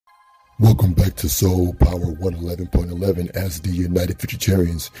Welcome back to Soul Power 111.11 as the United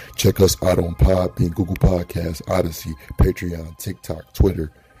Futuritarians. Check us out on Podbean, Google Podcasts, Odyssey, Patreon, TikTok,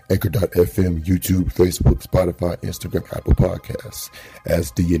 Twitter, Anchor.fm, YouTube, Facebook, Spotify, Instagram, Apple Podcasts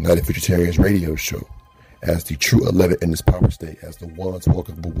as the United Futuritarians radio show, as the true 11 in this power state, as the ones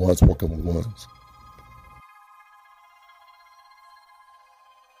walking with ones walking with ones.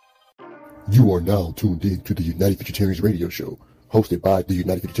 You are now tuned in to the United Futuritarians radio show, hosted by the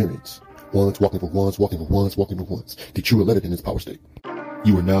United Futuritarians. Ones walking for ones, walking for ones, walking for ones. The true 11 in this power state.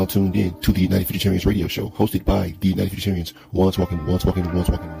 You are now tuned in to the United Futuritarians radio show, hosted by the United Futuritarians. Ones walking for ones, walking for ones,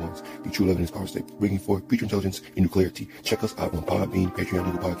 walking for ones. The true 11 in this power state. Bringing forth future intelligence and new clarity. Check us out on Podbean, Patreon,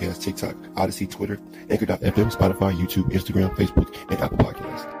 Google Podcasts, TikTok, Odyssey, Twitter, Anchor.fm, Spotify, YouTube, Instagram, Facebook, and Apple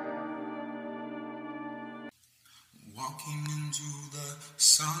Podcasts. Walking into the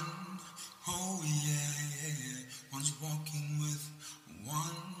sun. Oh yeah, one's walking with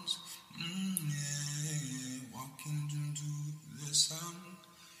ones, yeah, walking into the sun.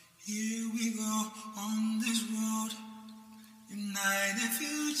 Here we go on this road, United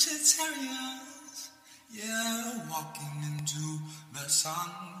Futuritarians, yeah, walking into the sun.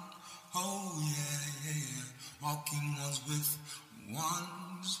 Oh yeah, walking ones with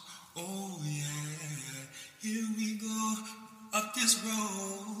ones. Oh yeah, here we go up this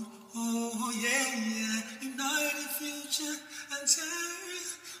road. Oh yeah, United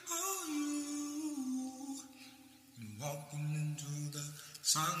Futuritarians. Oh you walking into the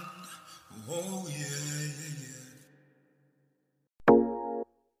sun. Oh yeah.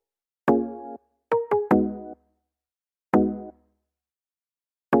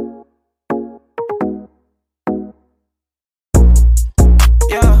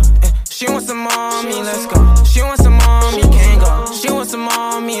 She wants some mommy, let's go. She wants some mommy, can't go. She wants some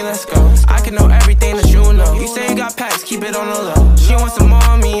mommy, let's go. I can know everything that you know. You say you got packs, keep it on the low. She wants some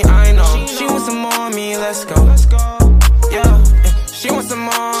mommy, I know. She wants some mommy, let's go. Yeah, she wants some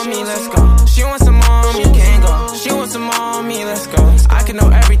mommy, let's go. She wants some mommy, can't go. She wants some mommy, let's go. I can know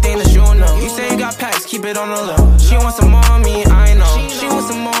everything that you know. You say you got packs, keep it on the low. She wants some mommy, I know. She wants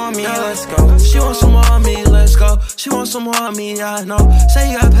some mommy, let's go. She wants some mommy, let's go. She wants some mommy, I know.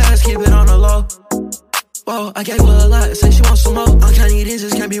 Say you got packs, keep it on the low. Whoa, I gave her a lot, say she wants some more. I'm counting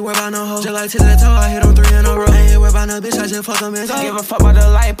digits, can't be worried about no hoe. Just like tic-tac-toe, I hit on 3 in a row. I ain't worried about no bitch, I just fuck them and go. Give a fuck about the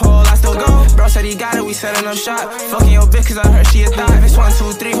light pole, I still go. Bro said he got it, we setting up shop. Fucking your bitch, cause I heard she a thot. It's 1,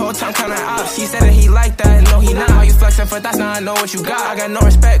 2, 3, whole time counting ops. He said that he like that, no he not. How you flexing for thoughts, now I know what you got. I got no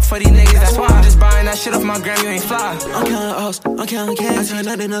respect for these niggas, that's why I'm just buying that shit off my gram, you ain't fly. I'm counting ops, I'm counting cash. I turned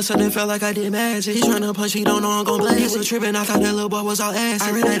nothing up, something felt like I did magic. He tryna punch, he don't know I'm gon' blast. He was tripping, I thought that little boy was all ass.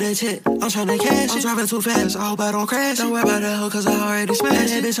 I ran out that shit, I'm tryna cash. I'm driving too fast, I hope I don't crash. Don't worry about that hoe, cause I already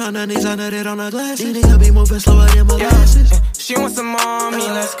smashed it. Bitch on the knees, under it on the glasses. These niggas be moving slower than molasses. She wants some mommy,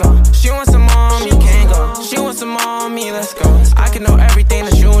 let's go. She wants some mommy, can't go. She wants some mommy, let's go. I can know everything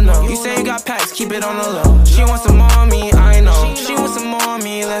that you know. You say you got packs, keep it on the low. She wants some mommy, I know. She wants some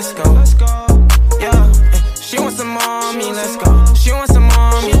mommy, let's go. Yeah, she wants some mommy, let's go. She wants some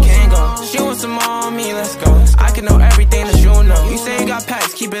mommy, can't go. She wants some mommy, let's go. I can know everything that you know. You say you got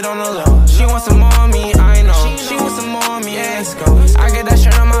packs, keep it on the low. She wants some mommy, I know. She wants some mommy, let's go. I get that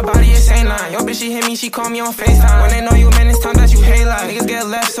shirt on my body, it's ain't line. Yo, bitch, she hit me, she call me on FaceTime. When they know you, man, it's time that you hate like. Niggas get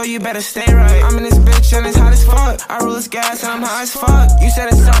left, so you better stay right. I'm in this bitch and it's hot as fuck. I roll this gas and I'm high as fuck. You said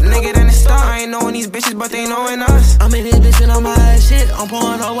it's up, nigga, then it's stuck. I ain't knowing these bitches, but they knowing us. I'm in this bitch and I'm high as shit. I'm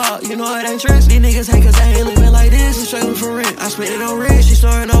pouring all out, you know it ain't tricks. These niggas hate cause I ain't living like this. I'm struggling for rent, I spent it on rent. She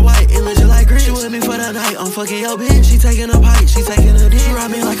snoring all white, it legit like grit. She with me for the night, I'm fucking your bitch. She taking a bite, she taking a dick. She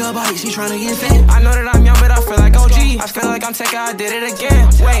ride me like a bike, she tryna get fit. I know that I'm young, but I feel like OG. I feel like I'm Tekka, I did it again.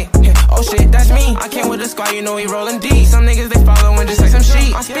 Wait, oh shit, that's me. I came with the squad, you know we rollin' deep. Some niggas, they followin' just like some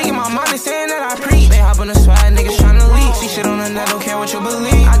sheep. I'm speaking my mind, they saying that I preach. They hop on the swag, niggas tryna leak. See shit on the net, don't care what you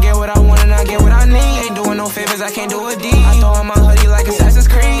believe. I get what I want and I get what I need. Ain't doing no favors, I can't do a deed. I throw on my hoodie like Assassin's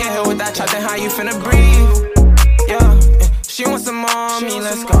Creed. Get hit with that chop, then how you finna breathe? Yeah, she wants some mommy,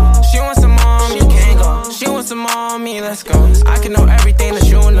 let's go. She wants some mommy, can't go. She wants some mommy, let's go. I can know everything that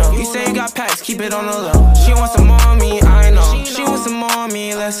you know. You say you got packs, keep it on the low. She wants some mommy, I know. She wants some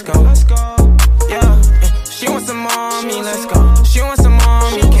mommy, let's go. Yeah, she wants some mommy, let's go. She wants some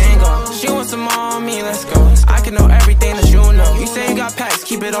mommy, can't go. She wants some mommy, let's go. I can know everything that you know. You say you got packs,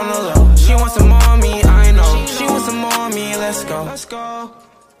 keep it on the low. She wants some mommy, I know. She wants some mommy, let's go.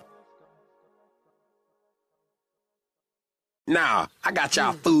 Nah, I got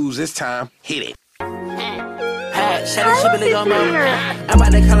y'all fools this time. Hit it. Hat, shut that shit, but they gon' move. I'm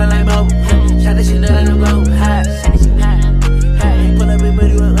about to call it like Mo. Shut that shit, let it blow. Hat, he pull up, baby,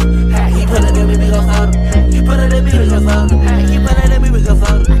 he pull up, baby, we gon' fold him. He pull up, baby, we gon' fold him. He pull up, baby, we gon'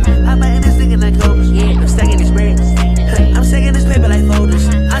 fold him.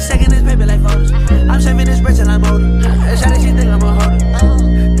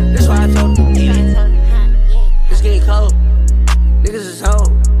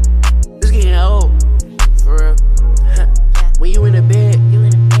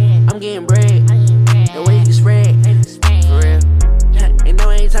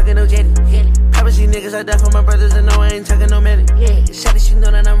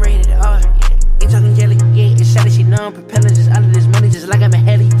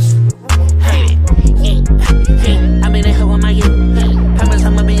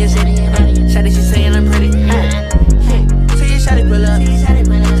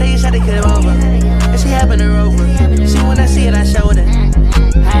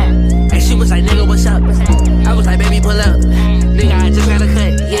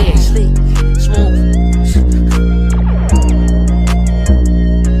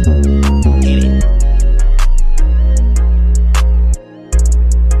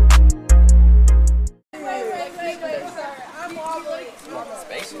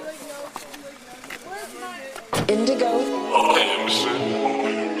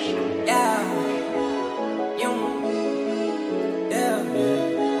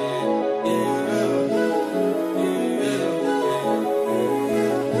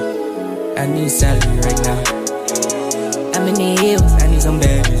 salary right now. I'm in the hills, I need some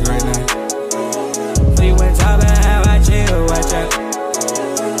babies right now. So you went top and how I chill, watch out.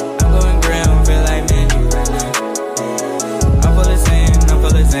 I'm going ground, feel like Mandy right now. I'm full of sand, I'm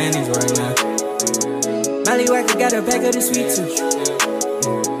full of Xannies right now. Molly Wacker got a pack of the sweet tooth.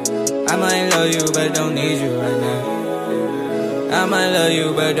 I might love you, but don't need you right now. I might love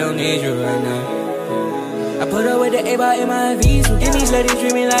you, but don't need you right now. I put up with the A-ball in my visa. And these ladies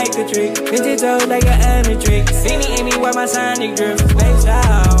treat me like a trick. Vintage toes like an amatrick. See me, aim me, while my Sonic drift. Space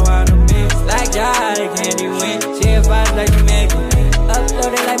out, out the mix. Like Jolly Candy win. She a fight like the Maggie.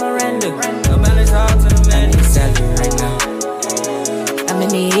 Uploaded like Miranda. No balance talk to the man. I need salary right now. I'm in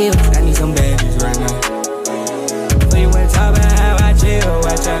the hills, I need some babies right now. So you went top and how I chill,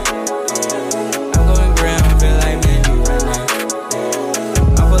 watch out. I'm going ground, feel like Mandy right now.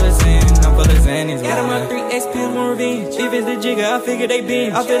 I'm full of sand, I'm full of Xannies. Got on my 3X pills, more revenge. If it's the jigger, I figure they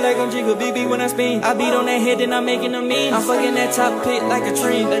bend. I feel like I'm Jiggle BB when I spin. I beat on that head, then I'm making a mean. I'm fucking that top pit like a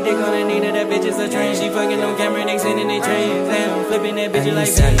tree. The dick on the knee, that bitch is a train. She fucking on camera, they sending their trains. Damn, I'm flipping that bitch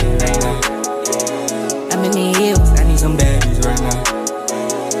like that. I'm in the hills, I need some babies right now.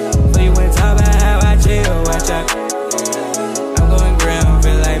 So you went top and how I chill, watch out. I'm going ground,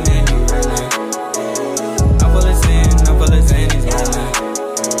 feel like Mandy right now. I'm full of sand, I'm full of Xannies right now.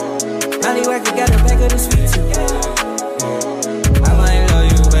 Molly Wacker got a pack of the sweet tooth. I might love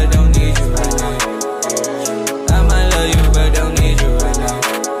you, but don't need you right now. I might love you, but don't need you right now.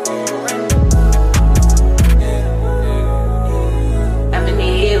 I'm in the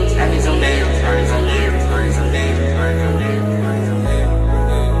hills, I need some babies.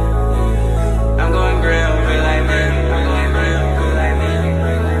 I'm going ground, feel like Mandy. I'm going ground, feel like Mandy.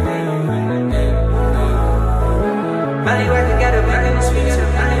 Molly Wacker got a pack of the sweet tooth.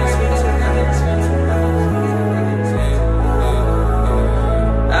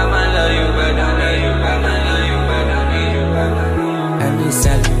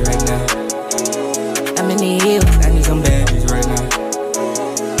 Salary right now. I'm in the hills, I need some babies right now.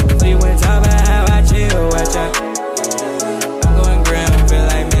 So you went top and how I chill, watch out. I'm going ground, feel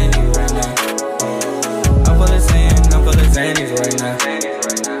like Mandy right now. I'm full of sand, I'm full of Xannies right now.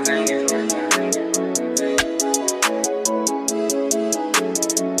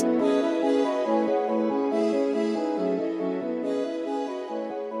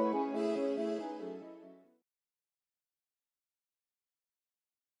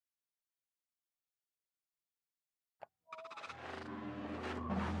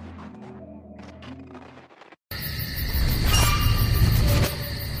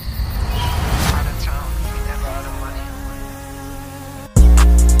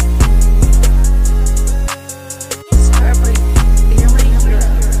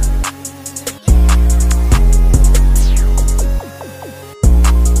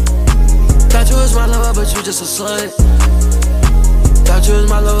 But you just a slut. Thought you was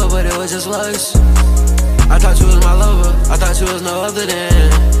my lover, but it was just lust. I thought you was my lover, I thought you was no other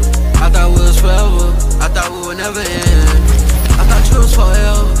than. I thought we was forever, I thought we would never end. I thought you was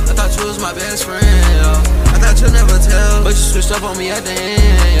forever, I thought you was my best friend, yeah. I thought you'd never tell, but you switched up on me at the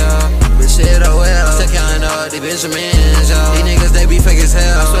end, yeah. But shit, oh well, I'm still counting all these Benjamins, yeah. These niggas, they be fake as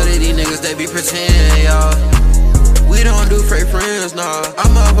hell. I swear that these niggas, they be pretend, yeah. We don't do fake friends, nah.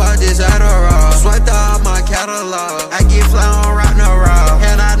 I'm up out this Adderall. Swiped out my catalog. I get fly on rock no raw.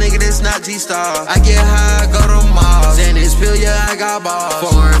 Hell nah, nigga, this not G-Star. I get high, go to mall. Xannies pill, yeah, I got balls.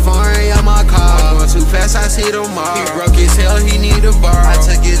 Foreign, yeah, my car. Going too fast, I see tomorrow. He broke his hell, he need a bar. I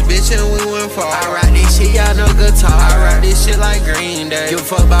took his bitch and we went far. I ride this shit, y'all no guitar. I ride this shit like Green Day. Give a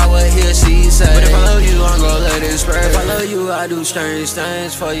fuck about what he or she say. But if I love you, I'm gon' let it spread. If I love you, I do strange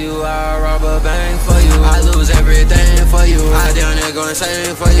things for you. I rob a bank for you. I lose everything for you. I down there go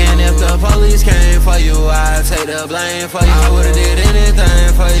insane for you. And if the police came for you, I'd take the blame for you. I would've did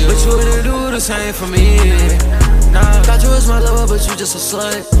anything for you, but you wouldn't do the same for me. Nah, thought you was my lover, but you just a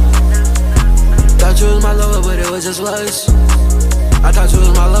slut. Thought you was my lover, but it was just lust. I thought you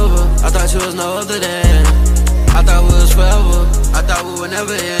was my lover, I thought you was no other than. I thought we was forever, I thought we would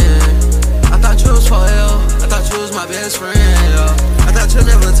never end. I thought you was forever, I thought you was my best friend, yeah. I thought you'd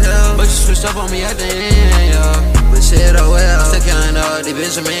never tell, but you switched up on me at the end, yeah. But shit, oh well, I'm still counting all these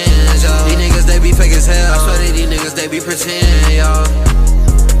Benjamins, yeah. These niggas, they be fake as hell. I swear that these niggas, they be pretend, yeah.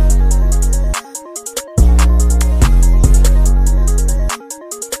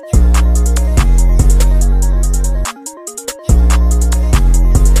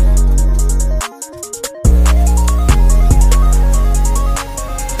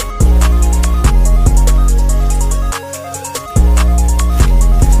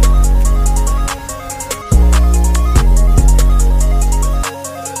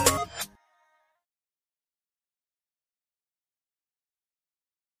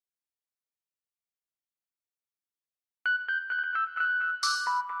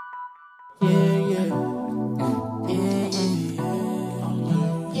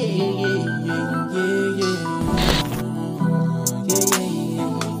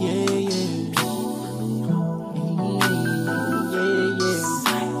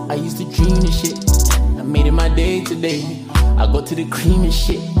 today. I go to the cream and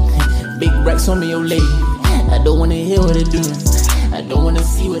shit. Big racks on me, old lady. I don't wanna hear what they're doing. I don't wanna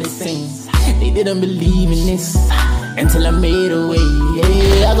see what they're saying. They didn't believe in this until I made a way.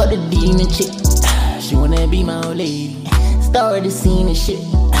 Yeah, I got the demon chick. She wanna be my old lady. Star of the scene and shit.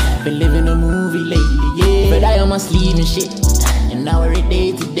 Been living a movie lately, yeah. But I on my sleeve and shit. And now every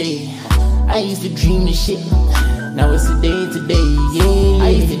day today. I used to dream this shit. Now it's a day today, yeah. I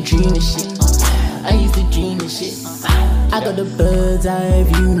used to dream this shit. I used to dream this shit. I got the bird's eye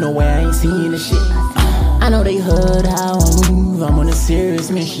view, no way I ain't seen this shit. I know they heard how I move, I'm on a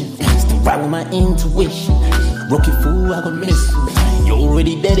serious mission. Still ride with my intuition. Rookie fool, I gon' miss you. You're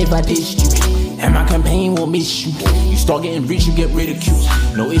already dead if I dissed you. And my campaign won't miss you. You start getting rich, you get ridiculed.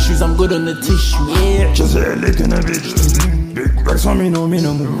 No issues, I'm good on the tissue, yeah. Just a lick in a bitch. Big racks on me, no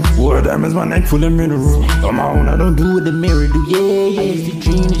minimum. War diamonds, my neck full of minerals. On my own, I don't do what the mirror do, yeah. I used to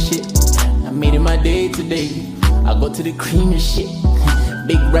dream this shit. I made it my day today. I go to the cream and shit.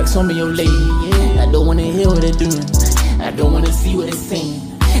 Big racks on me, old lady. I don't wanna hear what they're doing. I don't wanna see what they're saying.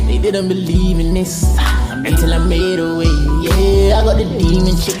 They didn't believe in this until I made a way. Yeah, I got the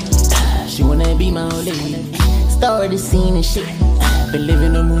demon chick. She wanna be my old lady. Star of the scene and shit. Been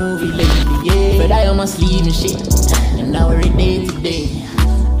living a movie lately, yeah. But I on my sleeve and shit. And now every day today.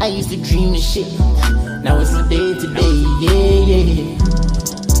 I used to dream this shit. Now it's my day today, yeah, yeah.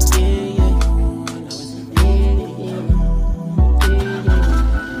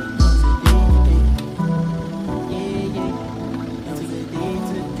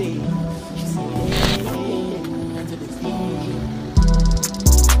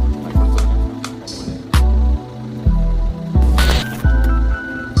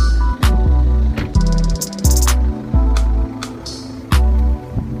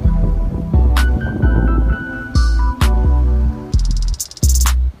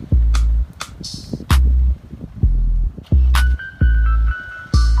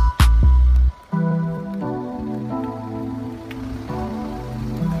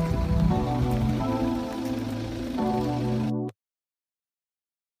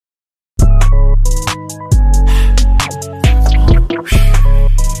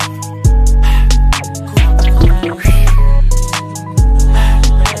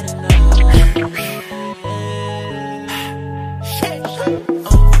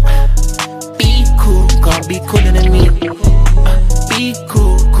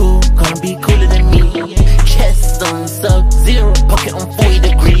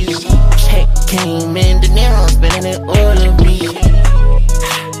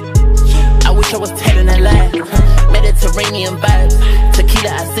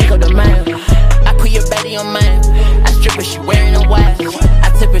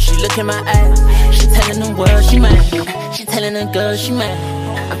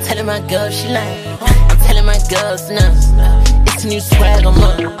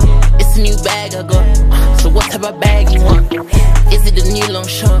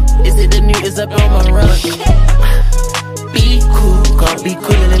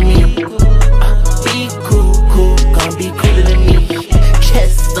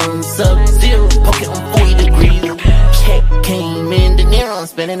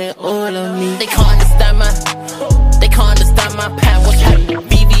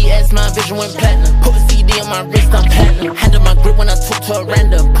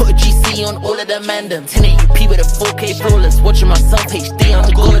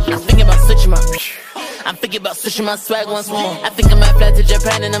 My swag once more. I think I might fly to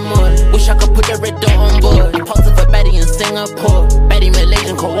Japan in the morning. Wish I could put the red dot on board. I popped up a baddie in Singapore. Baddie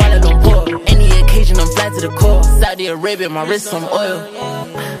Malaysian, Kuala Lumpur. Any occasion I'm fly to the core. Saudi Arabia, my wrist on oil.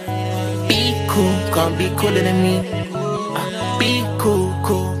 Be cool, can't be cooler than me. Be cool,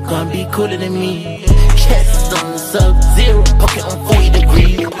 can't be cooler than me. Chest on sub-zero, pocket on 40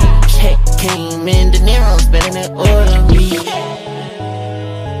 degrees. Check came in, De Niro spending it all on me.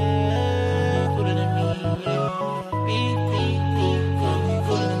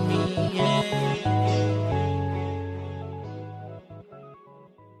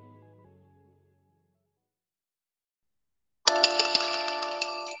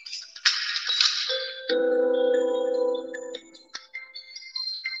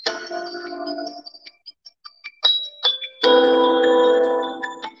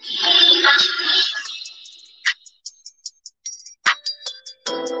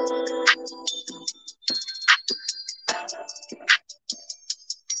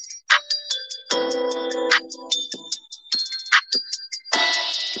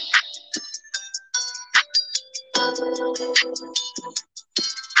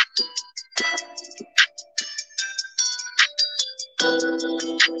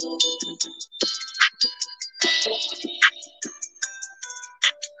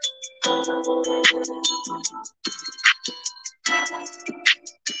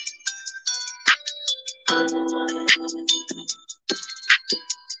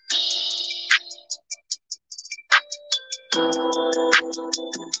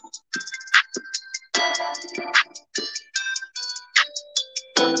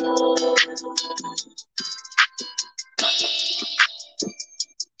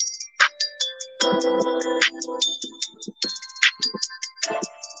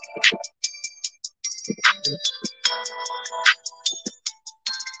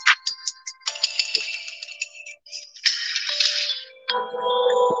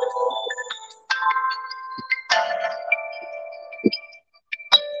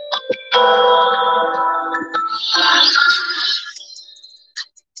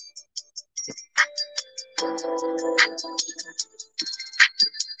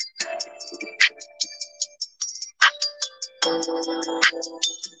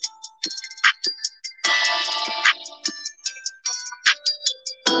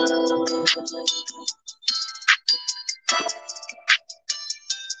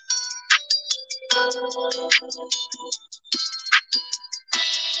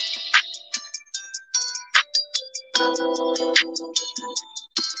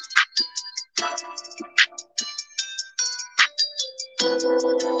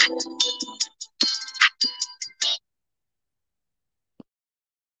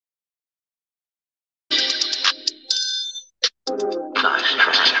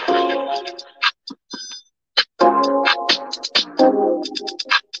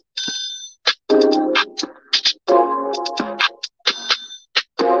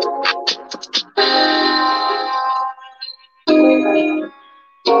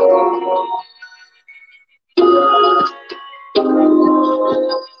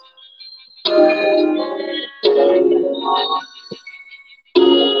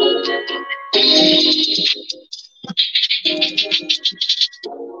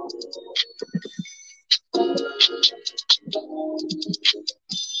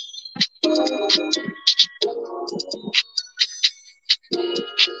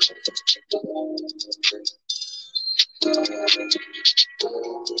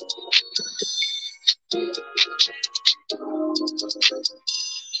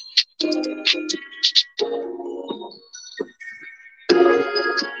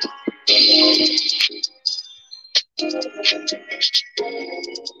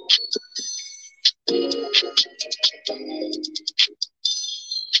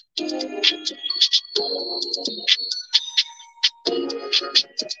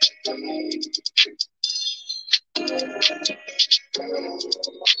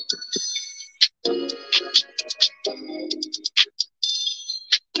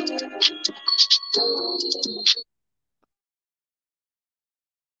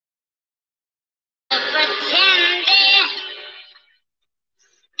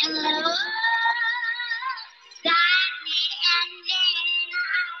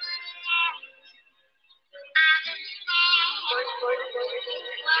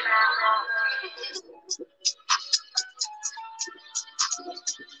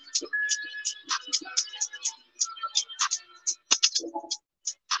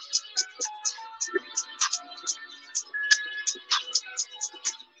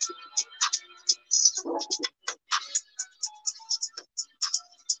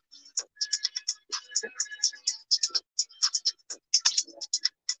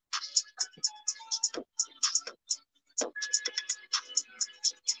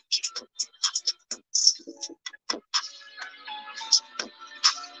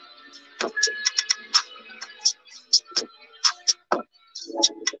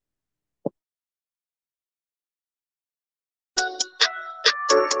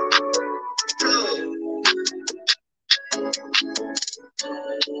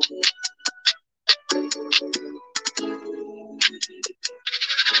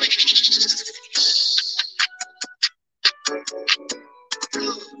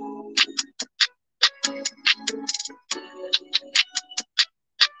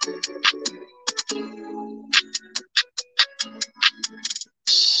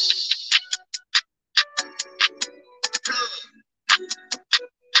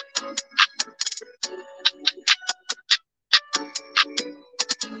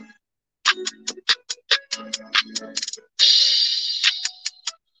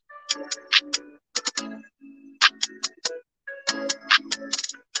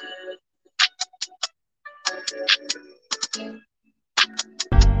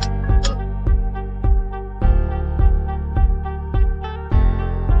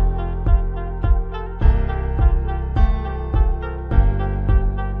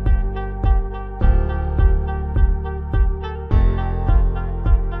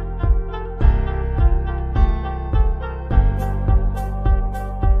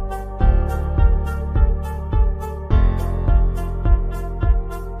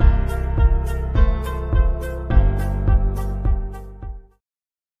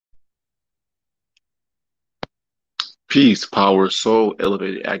 Peace, power, soul,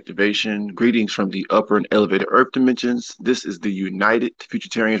 elevated activation. Greetings from the upper and elevated earth dimensions. This is the United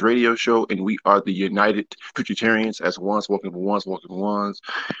Futuritarians radio show, and we are the United Futuritarians as ones, walking for ones, walking for ones.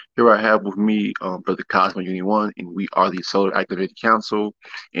 Here I have with me Brother Cosmo Uni One, and we are the Solar Activated Council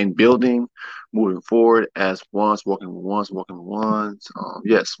in building, moving forward as ones, walking for ones, walking for ones.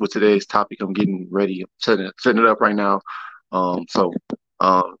 Yes, with today's topic, I'm getting ready, setting it up right now.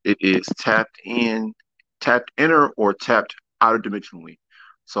 It is tapped inner or tapped outer dimensionally.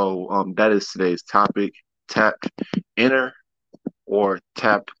 So that is today's topic: tapped inner or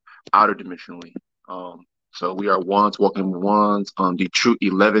tapped outer dimensionally. So we are ones walking ones, the true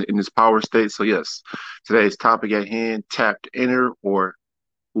 11 in this power state. So yes, today's topic at hand: tapped inner or,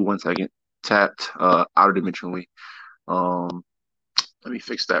 one second, tapped outer dimensionally. Let me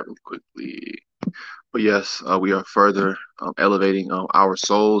fix that really quickly. But yes, we are further elevating our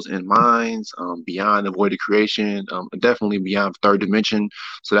souls and minds beyond avoided creation, definitely beyond third dimension.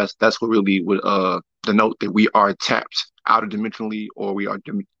 So that's what really would denote that we are tapped outer dimensionally, or we are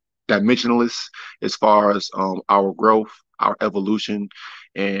dimensionalists as far as our growth, our evolution,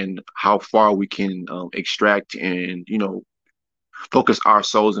 and how far we can extract and focus our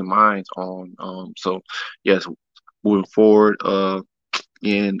souls and minds on. So yes, moving forward.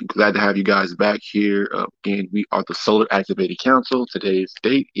 And glad to have you guys back here. Again, we are the Solar Activated Council. Today's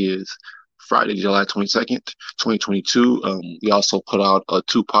date is Friday, July 22nd, 2022. We also put out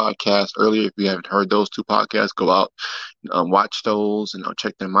two podcasts earlier. If you haven't heard those two podcasts, go out, watch those, and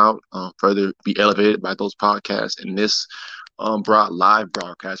check them out. Further be elevated by those podcasts. And this live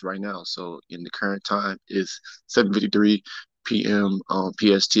broadcast right now. So in the current time is 7:53 p.m.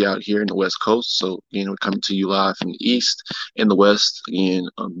 PST out here in the West Coast. So we're coming to you live from the East and the West. Again,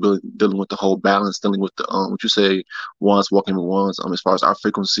 dealing with the whole balance, dealing with the what you say, ones walking with ones. As far as our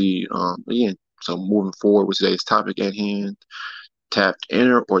frequency, again. So moving forward with today's topic at hand: tapped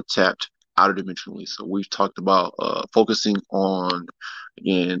inner or tapped outer dimensionally. So we've talked about focusing on,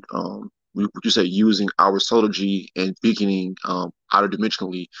 again, would you say, using our solar G and beaconing outer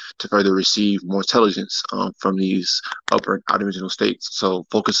dimensionally to further receive more intelligence from these upper and outer dimensional states. So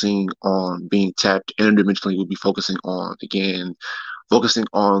focusing on being tapped interdimensionally would be focusing on, again, focusing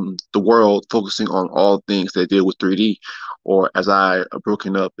on the world, focusing on all things that deal with 3D, or as I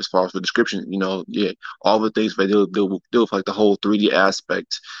broken up as far as the description, all the things that deal with like the whole 3D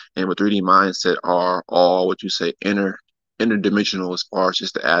aspect and with 3D mindset are all what you say interdimensional, as far as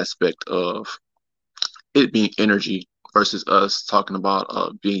just the aspect of it being energy versus us talking about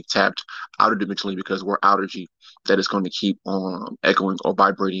being tapped outer dimensionally, because we're outer G that is going to keep on echoing or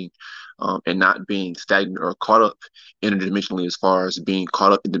vibrating and not being stagnant or caught up interdimensionally, as far as being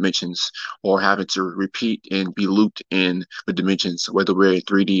caught up in dimensions or having to repeat and be looped in the dimensions, whether we're in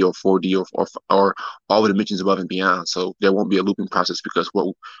 3D or 4D or all the dimensions above and beyond. So there won't be a looping process, because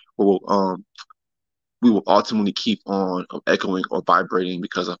we will ultimately keep on echoing or vibrating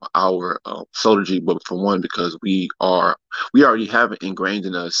because of our solar G. But for one, because we already have it ingrained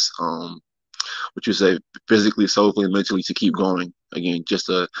in us, what you say, physically, socially, and mentally, to keep going. Again, just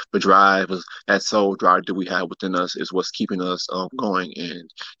the drive, that soul drive that we have within us is what's keeping us going and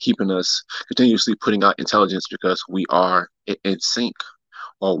keeping us continuously putting out intelligence, because we are in sync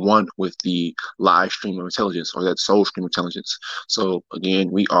or one with the live stream of intelligence, or that soul stream of intelligence. So again,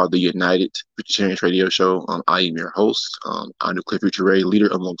 we are the United Futuritarians radio show. I am your host. I'm Nuclear Future Ray, leader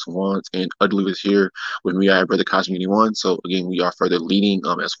amongst ones, and Udley is here with me. I have Brother Cosmic One. So again, we are further leading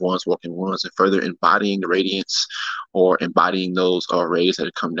as ones, walking ones, and further embodying the radiance, or embodying those rays that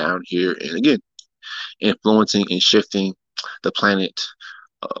have come down here, and again, influencing and shifting the planet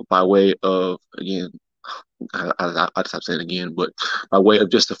by way of, again, I just have to say it again, but by way of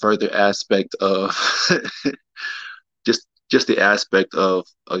just the further aspect of just the aspect of,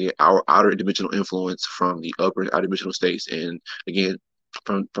 again, our outer dimensional influence from the upper and outer dimensional states, and again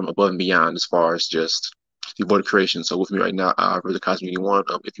from above and beyond, as far as just the avoided creation. So with me right now, Brother Cosmic One.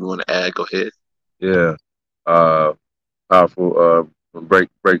 If you want to add, go ahead. Yeah, powerful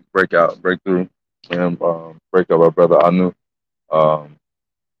breakthrough, and break up our brother Anu.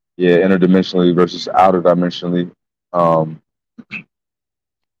 Interdimensionally versus outer dimensionally.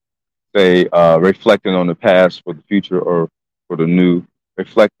 Say reflecting on the past for the future, or for the new,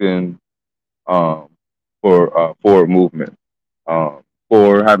 reflecting for forward movement,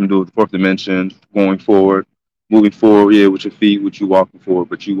 for having to do with the fourth dimension, going forward, moving forward, with your feet, with you walking forward,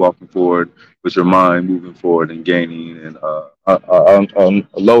 but you walking forward with your mind moving forward and gaining and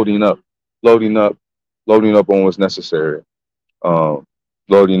loading up on what's necessary.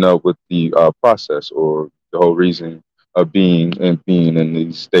 Loading up with the process, or the whole reason of being in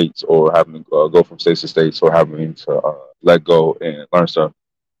these states, or having to go from states to states, or having to let go and learn stuff,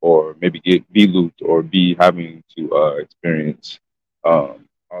 or maybe be looped, or be having to experience all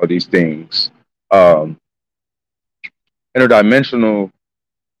these things. Um, Interdimensional,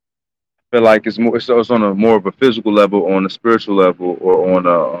 I feel like it's on a more of a physical level, on a spiritual level, or on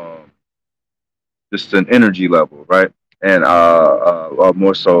a just an energy level, right? And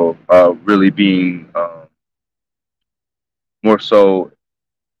more so, really being more so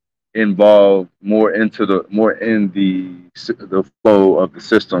involved more into more in the flow of the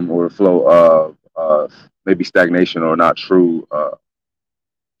system, or the flow of maybe stagnation, or not true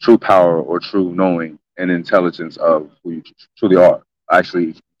power, or true knowing and intelligence of who you truly are.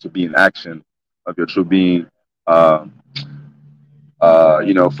 Actually, to be in action of your true being.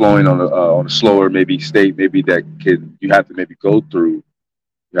 Flowing on a slower maybe state, maybe that could you have to maybe go through.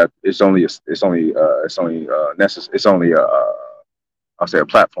 It's only I'll say a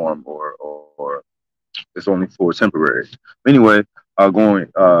platform, or it's only for temporary. Anyway, going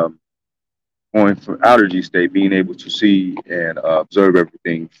from outer G state, being able to see and observe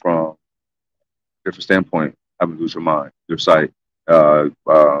everything from a different standpoint, having to lose your mind, your sight, not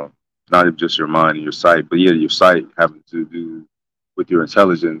even just your mind and your sight, but yeah, your sight having to do with your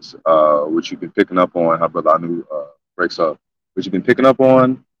intelligence, which you've been picking up on. How Brother Anu breaks up, which you've been picking up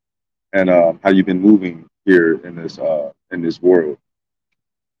on, and how you've been moving here in this world,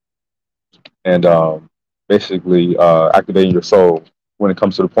 and basically activating your soul when it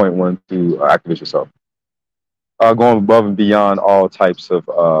comes to the point when to activate yourself, going above and beyond all types of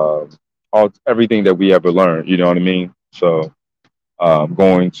all everything that we ever learned. You know what I mean? So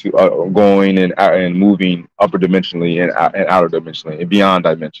going and moving upper dimensionally and outer dimensionally and beyond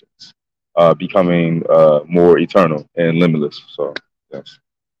dimensions, becoming more eternal and limitless. So yes,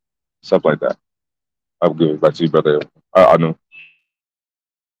 stuff like that. I'm good. Back to you, brother. I know.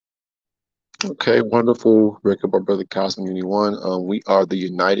 Okay, wonderful breakup, our brother Cosmic Unity One. We are the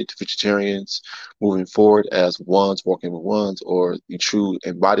United Vegetarians, moving forward as ones, walking with ones, or the true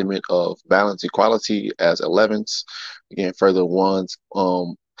embodiment of balance, equality as 11s. Again, further ones,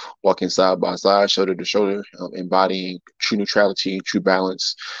 walking side by side, shoulder to shoulder, embodying true neutrality, true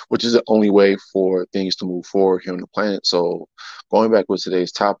balance, which is the only way for things to move forward here on the planet. So, going back with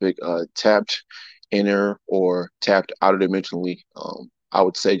today's topic, tapped inner or tapped outer dimensionally. I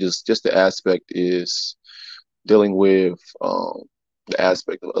would say just the aspect is dealing with the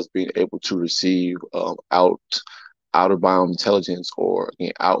aspect of us being able to receive outer bound intelligence, or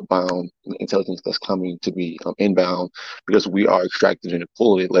again, outbound intelligence that's coming to be inbound, because we are extracted and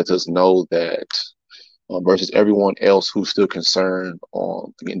pulled. It lets us know that versus everyone else who's still concerned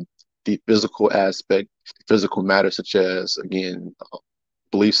on, again, the physical aspect, physical matter, such as, again,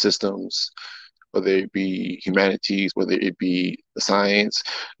 belief systems, whether it be humanities, whether it be the science.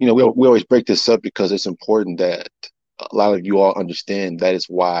 We always break this up because it's important that a lot of you all understand that is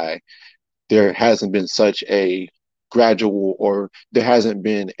why there hasn't been such a gradual, or there hasn't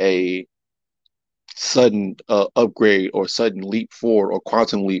been a sudden upgrade or sudden leap forward or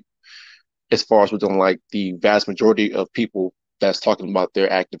quantum leap as far as within like the vast majority of people that's talking about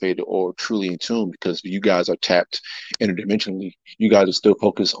they're activated or truly in tune, because you guys are tapped interdimensionally. You guys are still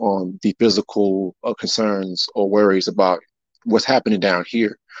focused on the physical concerns or worries about what's happening down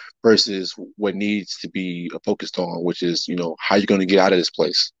here versus what needs to be focused on, which is, how you're going to get out of this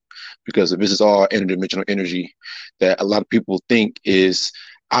place. Because if this is all interdimensional energy that a lot of people think is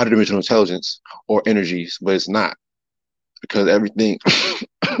outer dimensional intelligence or energies, but it's not. Because everything,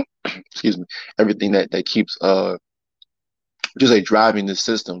 excuse me, everything that keeps just like driving this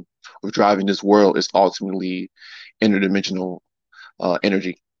system or driving this world is ultimately interdimensional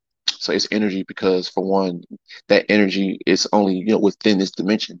energy. So it's energy because, for one, that energy is only within this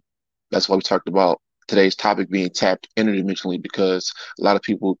dimension. That's why we talked about today's topic being tapped interdimensionally, because a lot of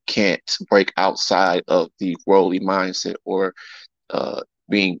people can't break outside of the worldly mindset, or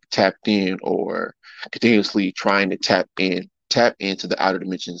being tapped in, or continuously trying to tap into the outer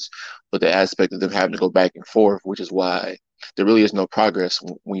dimensions, but the aspect of them having to go back and forth, which is why there really is no progress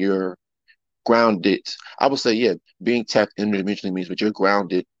when you're grounded. I would say, yeah, being tapped interdimensionally means that you're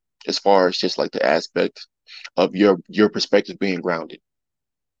grounded, as far as just like the aspect of your perspective being grounded.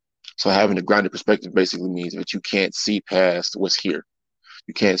 So having a grounded perspective basically means that you can't see past what's here.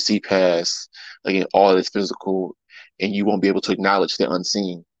 You can't see past, again, all this physical, and you won't be able to acknowledge the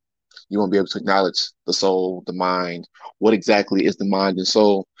unseen. You won't be able to acknowledge the soul, the mind. What exactly is the mind and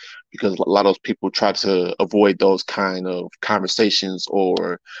soul? Because a lot of those people try to avoid those kind of conversations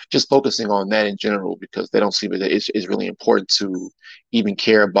or just focusing on that in general because they don't see that it's really important to even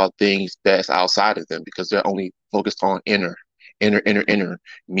care about things that's outside of them because they're only focused on inner,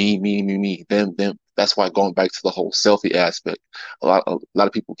 me, them. That's why going back to the whole selfie aspect, a lot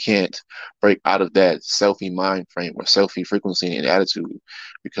of people can't break out of that selfie mind frame or selfie frequency and attitude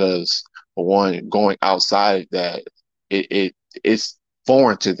because for one, going outside of that, it's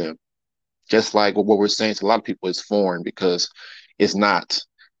foreign to them. Just like what we're saying to a lot of people is foreign because it's not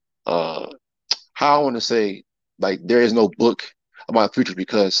uh how I want to say like there is no book about the future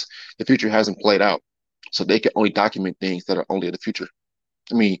because the future hasn't played out. So they can only document things that are only in the future.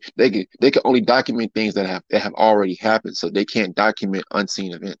 I mean, they can only document things that have already happened. So they can't document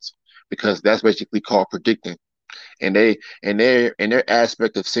unseen events because that's basically called predicting. And their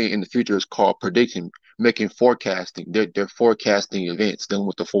aspect of seeing in the future is called predicting, making forecasting. They're forecasting events, dealing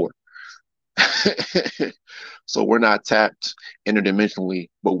with the four. So we're not tapped interdimensionally,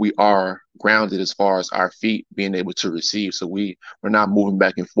 but we are grounded as far as our feet being able to receive. So we're not moving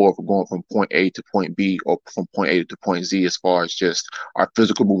back and forth. We're going from point A to point B or from point A to point Z as far as just our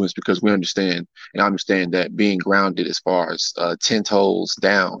physical movements because we understand and I understand that being grounded as far as 10 toes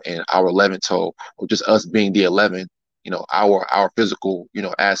down and our 11th toe or just us being the 11, our physical,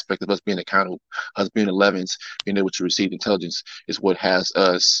 aspect of us being accountable, us being 11s, being able to receive intelligence is what has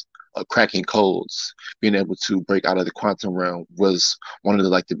us cracking codes, being able to break out of the quantum realm was one of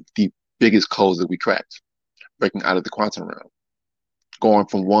the biggest codes that we cracked, breaking out of the quantum realm, going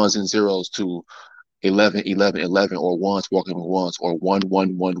from ones and zeros to 11, 11, 11, or ones walking with ones, or 1,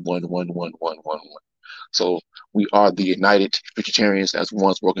 1, 1, 1, 1, 1, 1, 1, 1. So we are the united vegetarians as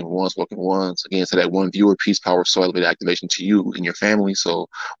ones working ones. Again, so that one viewer, peace, power, soul, elevated activation to you and your family. So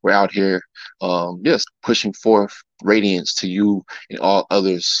we're out here just pushing forth radiance to you and all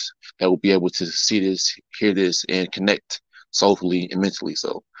others that will be able to see this, hear this, and connect soulfully and mentally.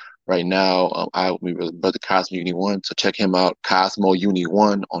 So right now, I will be with Brother Cosmo Uni One. So check him out, Cosmo Uni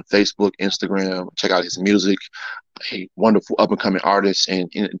One on Facebook, Instagram. Check out his music. A wonderful up and coming artist and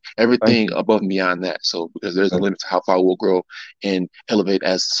everything above and beyond that. So because there's a limit to how far we'll grow and elevate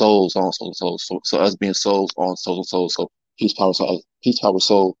as souls on souls. So us being souls on souls. So peace, power,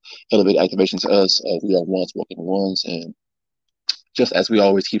 soul, elevate activation to us. We are ones walking ones, and just as we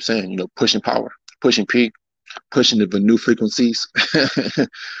always keep saying, pushing power, pushing P, pushing the new frequencies,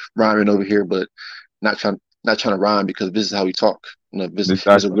 rhyming over here, but not trying to rhyme because this is how we talk. There's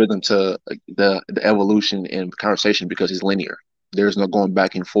a rhythm to the evolution and conversation because it's linear. There's no going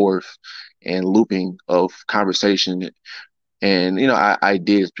back and forth and looping of conversation and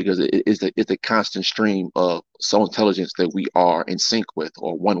ideas because it's a constant stream of soul intelligence that we are in sync with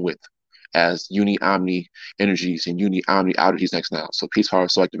or one with as uni-omni energies and uni-omni outergies next now. So peace, power,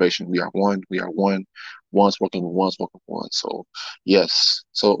 soul activation. We are one. One's working with one. So yes.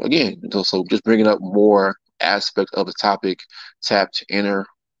 So again, so just bringing up more aspect of the topic, tapped inner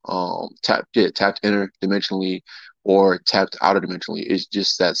dimensionally or tapped outer dimensionally. It's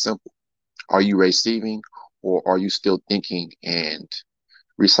just that simple. Are you receiving or are you still thinking and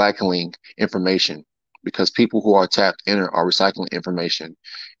recycling information? Because people who are tapped inner are recycling information,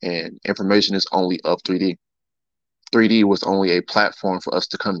 and information is only of 3D. 3D was only a platform for us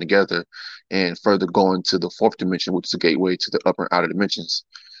to come together and further go into the fourth dimension, which is the gateway to the upper and outer dimensions.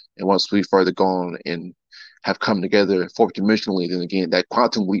 And once we further gone and have come together fourth dimensionally, then again, that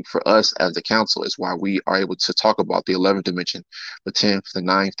quantum leap for us as the council is why we are able to talk about the 11th dimension, the 10th, the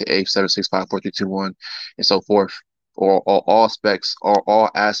 9th, the 8th, 7, 6, 5, 4, 3, 2, 1, and so forth, or all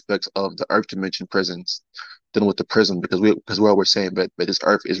aspects of the earth dimension prisons, dealing with the prism because we're saying, but this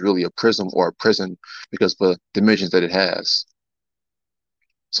earth is really a prism or a prison because of the dimensions that it has.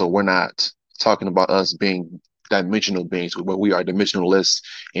 So we're not talking about us being dimensional beings, but we are dimensionless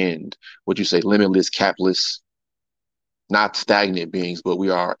and what you say, limitless, capless, not stagnant beings, but we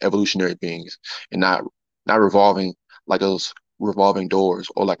are evolutionary beings and not revolving like those revolving doors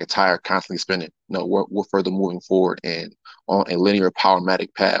or like a tire constantly spinning. No, we're further moving forward and on a linear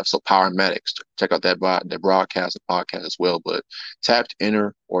powermatic path. So powermatics, check out that broadcast and podcast as well. But tapped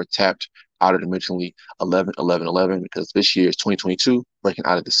inner or tapped outer dimensionally 11, 11, 11, because this year is 2022, breaking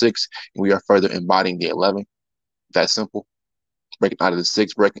out of the 6, and we are further embodying the 11. That simple. Breaking out of the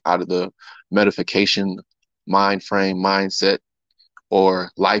 6, breaking out of the metafication, mind frame, mindset,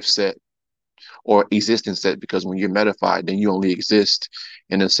 or life set, or existence set, because when you're metafied, then you only exist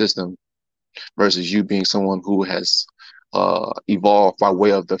in a system versus you being someone who has evolved by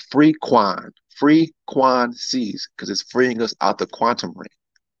way of the free quantities, because it's freeing us out the quantum ring,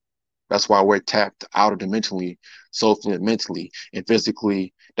 That's why we're tapped outer dimensionally, socially, mentally, and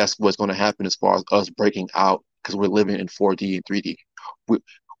physically. That's what's going to happen as far as us breaking out because we're living in 4D and 3D. We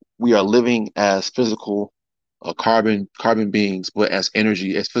we are living as physical carbon beings, but as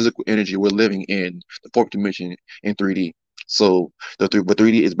energy, as physical energy, we're living in the fourth dimension in 3D. So but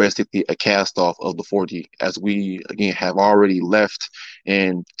 3D is basically a cast off of the 4D, as we again have already left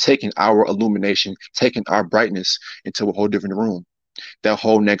and taken our illumination, taken our brightness into a whole different room. That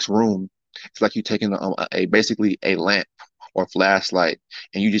whole next room, it's like you taking a basically a lamp or flashlight,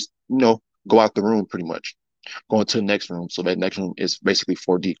 and you just go out the room pretty much, go into the next room. So that next room is basically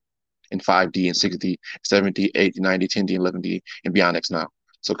 4D and 5D and 6D, 7D, 8D, 9D, 10D, 11D, and beyond X now.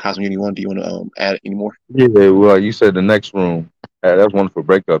 So Cosmo Uni 1, do you want to add any more? Yeah, well, you said the next room. That's wonderful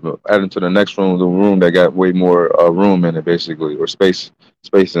breakup. Adding to the next room, the room that got way more room in it, basically, or space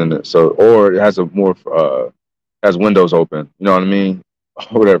in it. So, or it has a more has windows open. You know what I mean?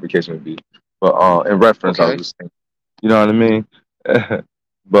 Whatever the case may be. But in reference, I was Okay. just saying. You know what I mean?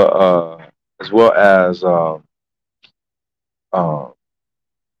 But as well as uh,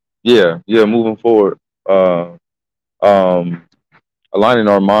 yeah, moving forward, um, aligning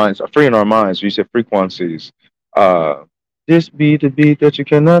our minds, freeing our minds. You said frequencies. Uh, this beat, the beat that you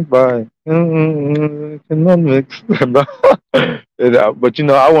cannot buy, cannot mix. But I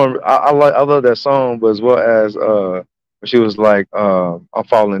love that song, but as well as she was like, I'm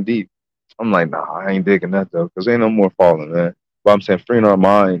falling deep. I'm like, nah, I ain't digging that though, because ain't no more falling, man. But I'm saying freeing our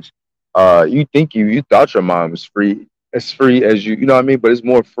minds. You thought your mind was free, as free as you know what I mean, but it's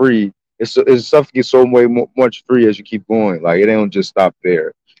more free. It's stuff gets so way much free as you keep going. Like it don't just stop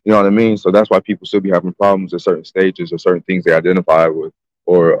there. You know what I mean? So that's why people still be having problems at certain stages or certain things they identify with,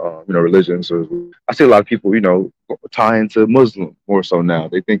 or religions. Or I see a lot of people, tie into Muslim more so now.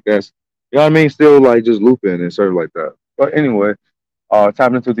 They think that's, you know what I mean, still like just looping and sort of like that. But anyway,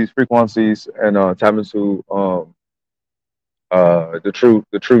 tapping into these frequencies and tapping into the true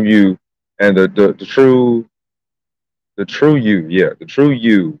you and the true you, yeah, the true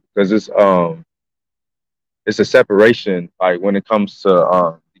you, because it's a separation, like when it comes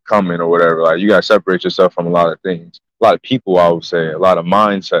to becoming or whatever. Like you gotta separate yourself from a lot of things, a lot of people. I would say a lot of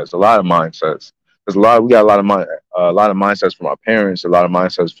mindsets. Because we got a lot of mindsets from our parents, a lot of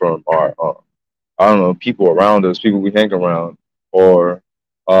mindsets from our I don't know, people around us, people we hang around, or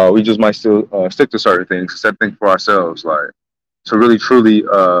we just might still stick to certain things, set things for ourselves, like to really truly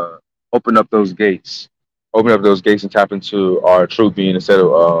open up those gates, and tap into our true being instead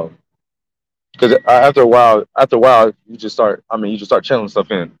of because after a while, you just start channeling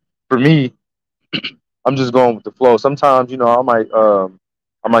stuff in. For me, I'm just going with the flow. Sometimes, sometimes,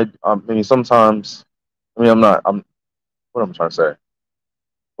 I'm not. What am I trying to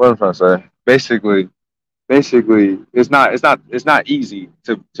say? Basically, it's not easy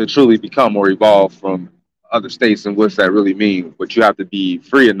to truly become or evolve from other states, and what's that really mean? But you have to be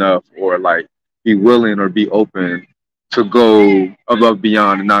free enough, or like be willing or be open to go above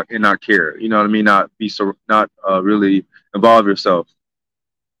beyond and not care. You know what I mean? Not really involve yourself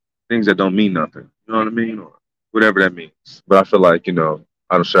things that don't mean nothing. You know what I mean, or whatever that means. But I feel like I don't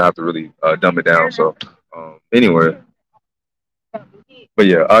sure have to really dumb it down. So anyway, but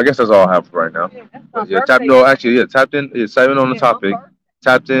yeah, I guess that's all I have for right now. But yeah, no, actually, yeah, tapped in. Yeah, tapped in on the topic.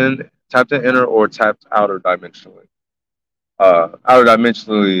 Tapped in inner or tapped outer dimensionally. Outer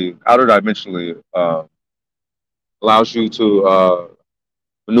dimensionally allows you to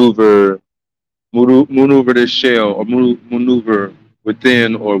maneuver maneuver this shell, or maneuver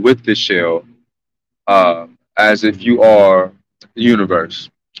within or with this shell, uh, as if you are the universe,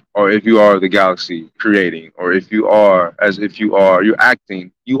 or if you are the galaxy creating, or if you are as if you're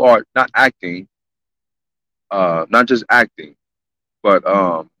acting. You are not acting, not just acting, but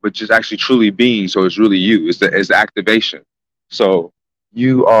just actually truly being. So it's really you. It's the activation. So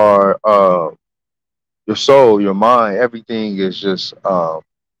you are your soul, your mind, everything is just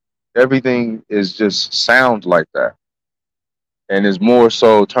sound like that, and is more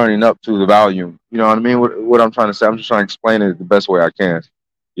so turning up to the volume. You know what I mean? What I'm trying to say, I'm just trying to explain it the best way I can.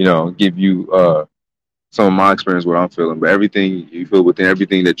 Give you some of my experience, what I'm feeling. But everything you feel within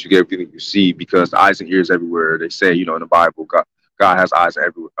everything that you get, everything you see, because eyes and ears everywhere. They say, in the Bible, God has eyes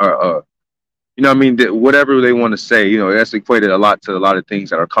everywhere. You know what I mean? Whatever they want to say, that's equated a lot to a lot of things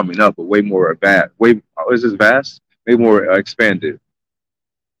that are coming up, but way more vast. Is this vast? Way more expanded.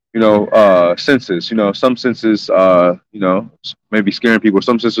 Senses. Some senses, maybe scaring people.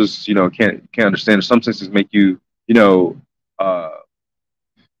 Some senses, can't understand. Some senses make you, uh,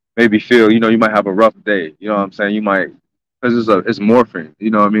 maybe feel, you might have a rough day. You know what I'm saying? You might, because it's morphing.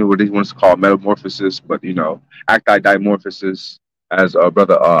 You know what I mean? What they want to call metamorphosis, but acti dimorphosis. as a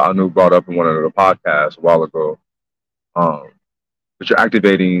brother Anu brought up in one of the podcasts a while ago. Um, but you're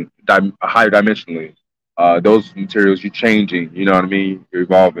activating higher dimensionally. Those materials you're changing. You know what I mean? You're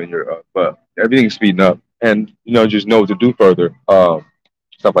evolving. But everything's speeding up, and just know what to do further.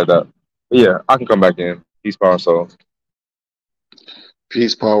 Stuff like that. But yeah, I can come back in. Peace, power, soul.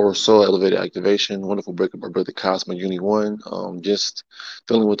 Peace, power, soul, elevated activation. Wonderful breakup by Brother Cosmo Uni One. Just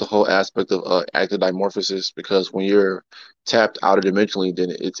dealing with the whole aspect of active dimorphosis, because when you're tapped outer dimensionally, then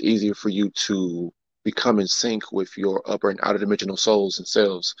it's easier for you to become in sync with your upper and outer dimensional souls and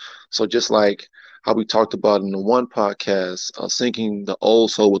selves. So just like how we talked about in the one podcast, syncing the old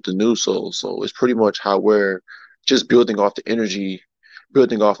soul with the new soul. So it's pretty much how we're just building off the energy,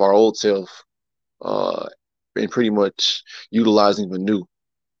 building off our old self, uh, and pretty much utilizing the new.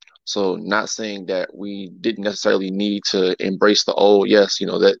 So not saying that we didn't necessarily need to embrace the old. Yes,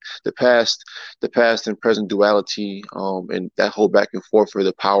 that the past and present duality, and that whole back and forth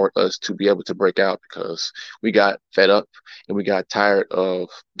really powered us to be able to break out, because we got fed up and we got tired of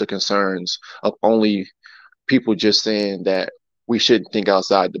the concerns of only people just saying that we shouldn't think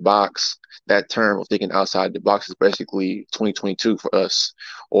outside the box. That term of thinking outside the box is basically 2022 for us,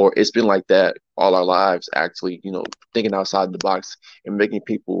 or it's been like that all our lives. Actually, thinking outside the box and making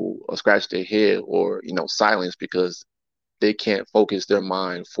people scratch their head, or silence, because they can't focus their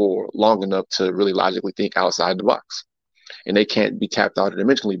mind for long enough to really logically think outside the box, and they can't be tapped out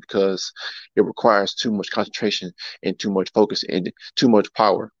dimensionally because it requires too much concentration and too much focus and too much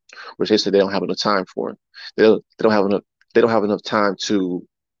power, which they say they don't have enough time for. They don't have enough. They don't have enough time to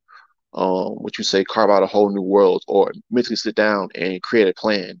what you say, carve out a whole new world, or mentally sit down and create a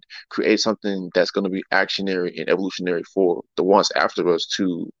plan, create something that's going to be actionary and evolutionary for the ones after us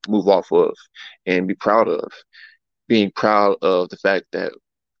to move off of and be proud of. Being proud of the fact that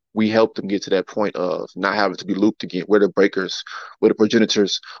we helped them get to that point of not having to be looped again. We're the breakers, we're the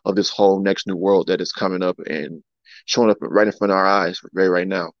progenitors of this whole next new world that is coming up and showing up right in front of our eyes right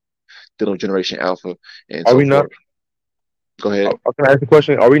now. Digital Generation Alpha and Are so we not? forth. Go ahead. Can I ask a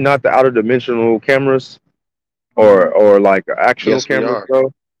question? Are we not the outer dimensional cameras, or like actual Yes, we cameras, are.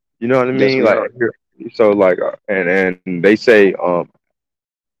 though? You know what I Yes, mean? we Like, are. so like, and they say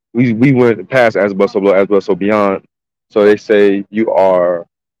we went past as above, so below, as above, so beyond. So they say you are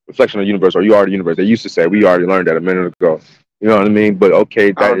reflection of the universe, or you are the universe. They used to say, we already learned that a minute ago. You know what I mean? But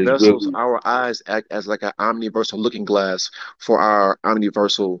okay, that Our is vessels, really, our eyes act as like an omniversal looking glass for our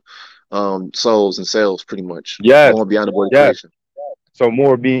omniversal souls and selves, pretty much yes, going beyond the void of yes. creation. So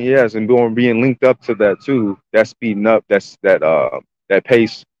more being, yes, and more being linked up to that too. That speeding up. That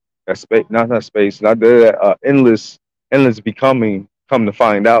pace. That space. Not space. Not that endless becoming. Come to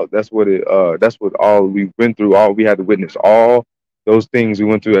find out, that's what it. That's what all we've been through. All we had to witness. All those things we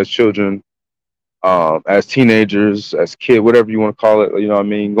went through as children, as teenagers, as kid, whatever you want to call it. You know what I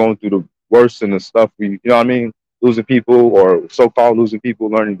mean? Going through the worst and the stuff we. You know what I mean? Losing people, or so-called losing people,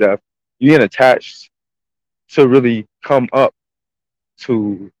 learning death. You get attached to really come up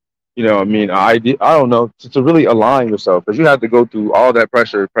to, I don't know, to really align yourself, because you have to go through all that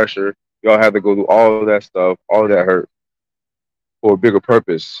pressure. You all have to go through all of that stuff, all of that hurt for a bigger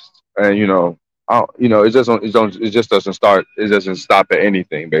purpose. And it just doesn't start. It doesn't stop at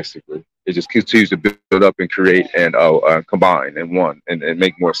anything. Basically, it just continues to build up and create and combine and one and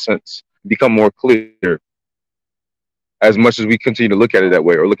make more sense, become more clear. As much as we continue to look at it that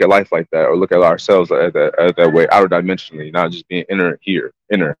way, or look at life like that, or look at ourselves that way, outer dimensionally, not just being inner. You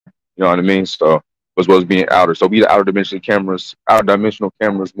know what I mean? So as well as being outer. So be the outer dimensional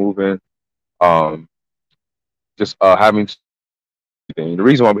cameras moving, um, just having everything. The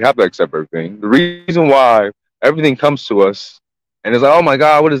reason why we have to accept everything, the reason why everything comes to us, and it's like, oh my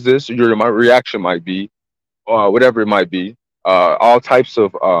God, what is this? My reaction might be, whatever it might be, all types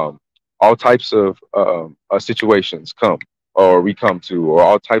of situations come, or we come to, or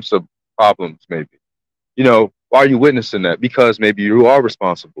all types of problems, maybe. Why are you witnessing that? Because maybe you are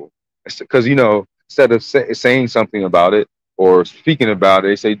responsible. Because, instead of saying something about it or speaking about it,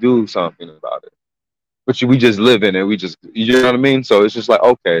 they say do something about it. But we just live in it. You know what I mean? So it's just like,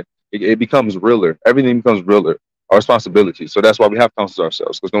 okay, it becomes realer. Everything becomes realer. Our responsibility. So that's why we have counsels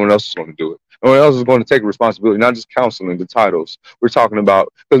ourselves, because no one else is going to do it. No one else is going to take responsibility, not just counseling, the titles. We're talking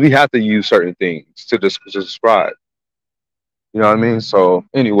about, because we have to use certain things to describe. You know what I mean? So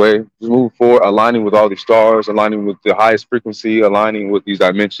anyway, just move forward, aligning with all these stars, aligning with the highest frequency, aligning with these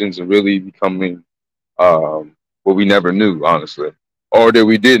dimensions, and really becoming what we never knew, honestly, or that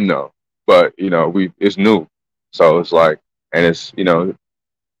we did know, but it's new. So it's like, and it's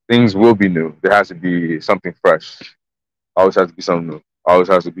things will be new. There has to be something fresh. Always has to be something new. Always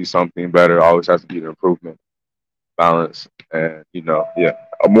has to be something better. Always has to be an improvement. balance, and yeah,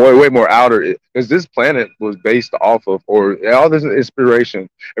 a way more outer, because this planet was based off of, or all this inspiration,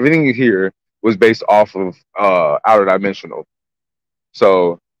 everything you hear was based off of outer dimensional.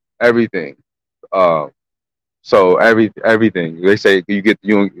 So everything, uh, everything they say you get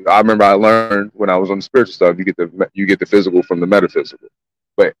I remember I learned when I was on the spiritual stuff, you get the physical from the metaphysical,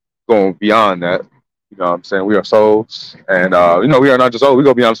 but going beyond that. What I'm saying, we are souls, and we are not just souls. We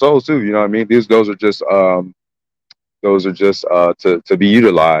go beyond souls too. You know what I mean? Those are just to be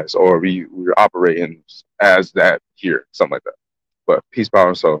utilized, or we're operating as that here, something like that. But peace, power,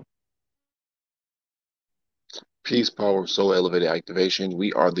 and soul. Peace, power, soul, elevated activation.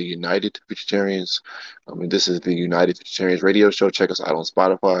 We are the United Vegetarians. This is the United Vegetarians radio show. Check us out on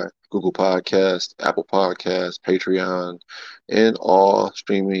Spotify, Google Podcast, Apple Podcast, Patreon, and all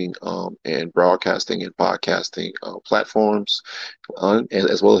streaming and broadcasting and podcasting platforms,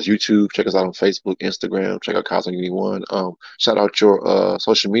 as well as YouTube. Check us out on Facebook, Instagram. Check out Cosmo Unity One. Shout out your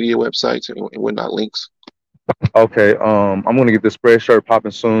social media websites and whatnot links. Okay, I'm gonna get the spread shirt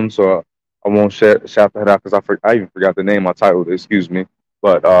popping soon, so I won't shout that out because I even forgot the name I titled it, excuse me.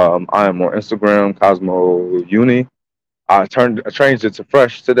 But I am on Instagram, Cosmo Uni. I changed it to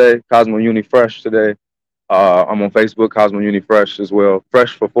Fresh today, Cosmo Uni Fresh today. I'm on Facebook, Cosmo Uni Fresh as well.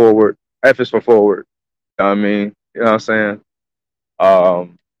 Fresh for forward, F is for forward. You know what I mean? You know what I'm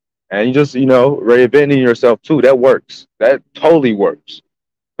saying? And you just, reinventing yourself too. That works. That totally works.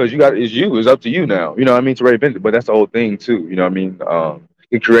 Because it's up to you now. You know what I mean? To reinvent it. But that's the whole thing too. You know what I mean?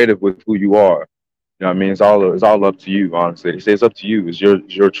 Get creative with who you are. You know what I mean? It's all up to you, honestly. It's up to you. It's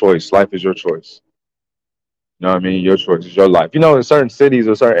your choice. Life is your choice. You know what I mean? Your choice is your life. In certain cities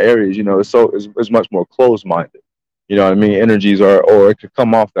or certain areas, it's much more closed minded. You know what I mean? Energies or it could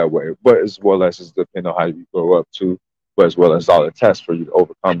come off that way. But as well as it's depending on how you grow up too. But as well as all the tests for you to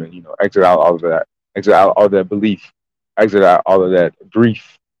overcome it, exit out all of that, exit out all that belief, exit out all of that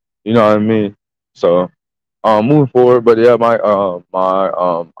grief. You know what I mean? So moving forward, but yeah, I'm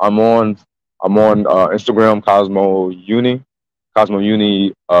on Instagram, Cosmo Uni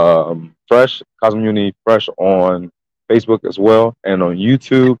Fresh, Cosmo Uni Fresh on Facebook as well, and on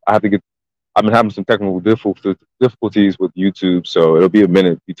YouTube. I've been having some technical difficulties with YouTube, so it'll be a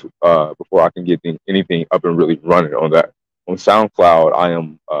minute before I can get anything up and really running on that. On SoundCloud, I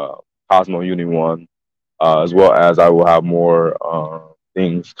am Cosmo Uni One, as well as I will have more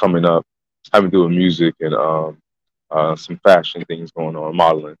things coming up having to do with music and some fashion things going on,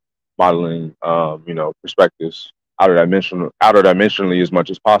 modeling, perspectives outer dimensionally as much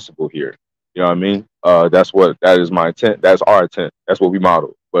as possible here. You know what I mean? That is my intent. That's our intent. That's what we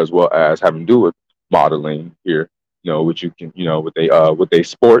model, but as well as having to do with modeling here. Which you can, with they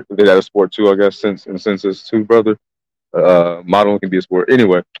sport. They got a sport too, I guess. Since it's too, brother. Modeling can be a sport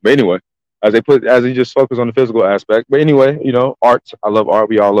anyway. But anyway, as they just focus on the physical aspect. But anyway, art. I love art.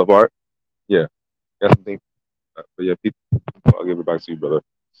 We all love art. Yeah, that's the thing. But yeah, people, I'll give it back to you, brother.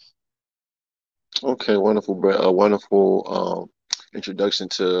 Okay, wonderful, wonderful introduction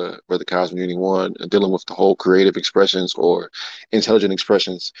to Brother Cosmo Uni One, dealing with the whole creative expressions or intelligent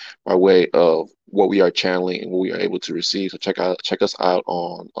expressions by way of what we are channeling and what we are able to receive. So check us out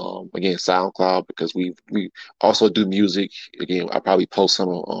on again SoundCloud, because we also do music. Again, I probably post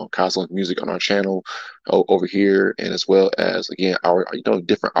some Cosmo music on our channel over here, and as well as again our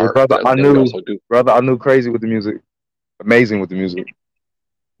different art. Brother, I knew crazy with the music, amazing with the music.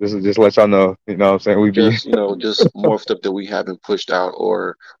 This is just let y'all know, what I'm saying? Just more stuff that we haven't pushed out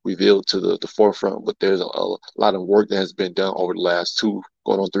or revealed to the forefront, but there's a lot of work that has been done over the last going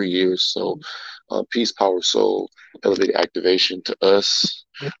on 3 years. So peace, power, soul, elevated activation to us.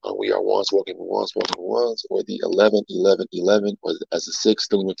 We are ones walking with ones, or the 11, or as the 6,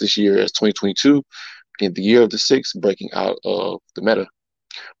 dealing with this year as 2022, in the year of the 6, breaking out of the meta.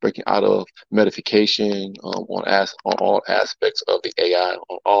 Breaking out of metification on all aspects of the AI,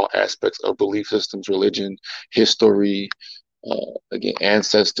 on all aspects of belief systems, religion, history, again,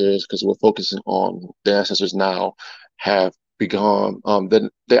 ancestors, because we're focusing on the ancestors now have begun, then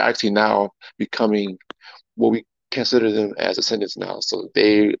they're actually now becoming what we consider them as ascendants now. So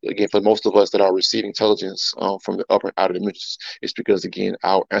they, again, for most of us that are receiving intelligence from the upper and outer dimensions, it's because, again,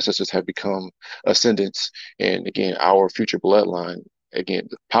 our ancestors have become ascendants, and again, our future bloodline. Again,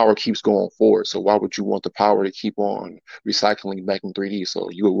 the power keeps going forward. So why would you want the power to keep on recycling back in 3D? So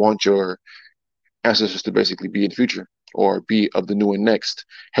you would want your ancestors to basically be in the future, or be of the new and next,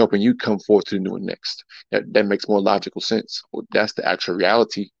 helping you come forward to the new and next. That makes more logical sense. Well, that's the actual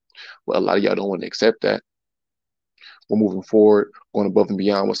reality. Well, a lot of y'all don't want to accept that. We're moving forward, going above and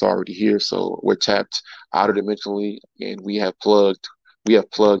beyond what's already here. So we're tapped outer dimensionally, and we have plugged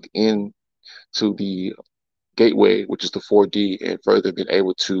in to the gateway, which is the 4D, and further been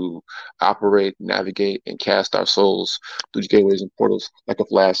able to operate, navigate, and cast our souls through these gateways and portals like a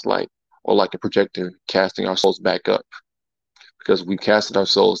flashlight or like a projector, casting our souls back up. Because we casted our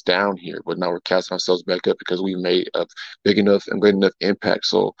souls down here, but now we're casting ourselves back up because we made a big enough and great enough impact.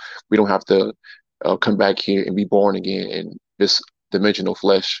 So we don't have to come back here and be born again in this dimensional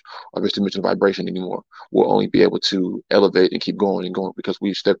flesh or this dimensional vibration anymore. We'll only be able to elevate and keep going and going because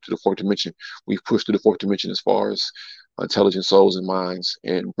we've stepped to the fourth dimension. We've pushed through the fourth dimension as far as intelligent souls and minds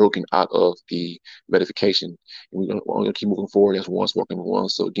and broken out of the medification. And we're going to keep moving forward as ones walking with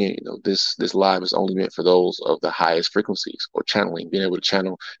ones. So again, this live is only meant for those of the highest frequencies or channeling, being able to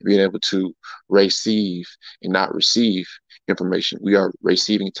channel, being able to receive and not receive information. We are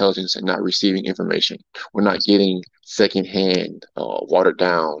receiving intelligence and not receiving information. We're not getting secondhand, watered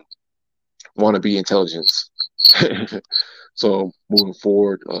down, wannabe intelligence. So moving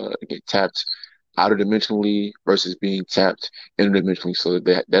forward, again, tapped outer dimensionally versus being tapped interdimensionally. So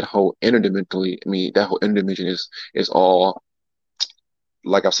that whole interdimensionally, that whole interdimension is all,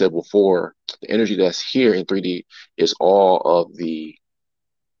 like I said before, the energy that's here in 3D is all of the,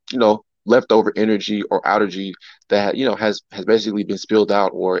 leftover energy or outergy that has basically been spilled out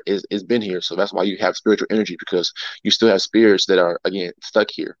or is been here. So that's why you have spiritual energy, because you still have spirits that are again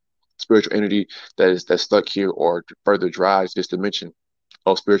stuck here. Spiritual energy that's stuck here or further drives this dimension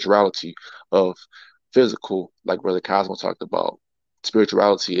of spirituality, of physical, like Brother Cosmo talked about.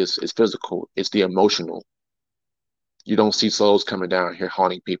 Spirituality is physical. It's the emotional. You don't see souls coming down here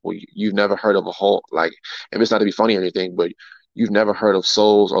haunting people. You've never heard of a whole, like, and it's not to be funny or anything, but you've never heard of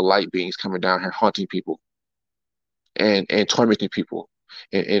souls or light beings coming down here haunting people and tormenting people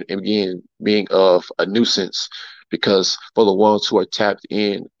and again being of a nuisance, because for the ones who are tapped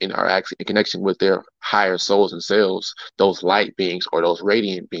in are actually in connection with their higher souls and selves, those light beings or those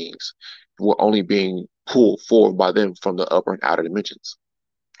radiant beings were only being pulled forward by them from the upper and outer dimensions,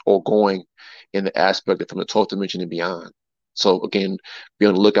 or going in the aspect of from the 12th dimension and beyond. So again, be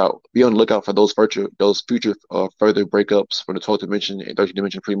on the lookout for those future further breakups from the 12th dimension and 13th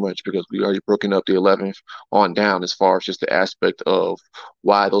dimension, pretty much, because we already broken up the 11th on down as far as just the aspect of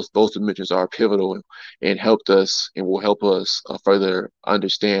why those dimensions are pivotal and helped us and will help us further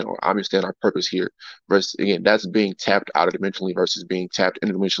understand our purpose here. Versus again, that's being tapped outer dimensionally versus being tapped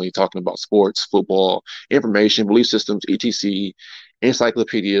interdimensionally, talking about sports, football, information, belief systems, etc.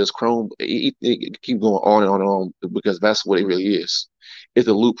 Encyclopedias, Chrome, it keep going on and on and on, because that's what it really is. It's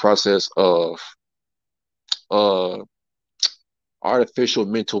a loop process of artificial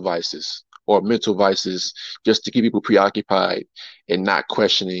mental vices, or mental vices just to keep people preoccupied and not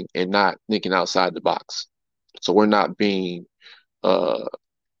questioning and not thinking outside the box. So we're not being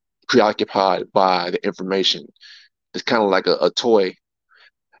preoccupied by the information. It's kind of like a toy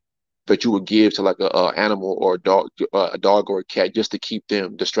that you would give to like a animal or a dog or a cat, just to keep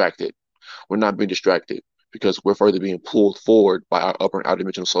them distracted. We're not being distracted because we're further being pulled forward by our upper and outer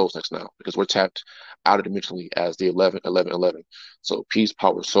dimensional souls next now, because we're tapped outer dimensionally as the 11, 11, 11. So peace,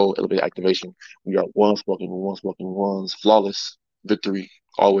 power, soul, elevated activation. We are ones walking ones, flawless victory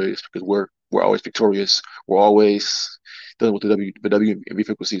always, because we're always victorious. We're always dealing with the W and V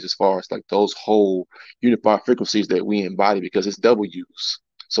frequencies, as far as like those whole unified frequencies that we embody, because it's W's.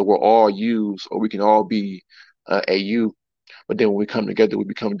 So we're all U's, or we can all be a U, but then when we come together, we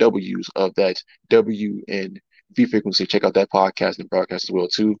become W's of that W and V frequency. Check out that podcast and broadcast as well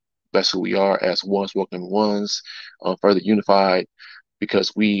too. That's who we are as ones walking ones, further unified,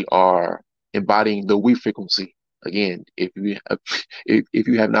 because we are embodying the we frequency. Again, if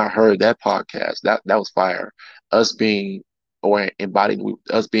you have not heard that podcast, that was fire. Us being or embodying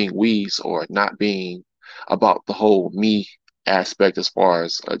us being we's, or not being about the whole me aspect, as far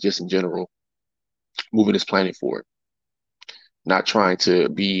as just in general moving this planet forward, not trying to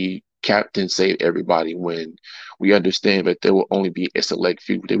be captain save everybody, when we understand that there will only be a select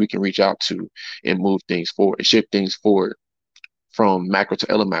few that we can reach out to and move things forward and shift things forward from macro to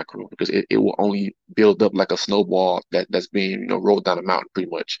elemacro, because it will only build up like a snowball that's being rolled down a mountain. Pretty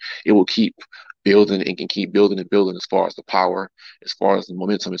much it will keep building and can keep building and building, as far as the power, as far as the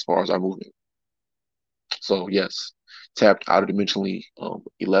momentum, as far as our movement. So yes, tapped outer dimensionally,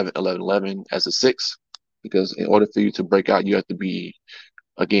 11, 11, 11 as a 6, because in order for you to break out, you have to be,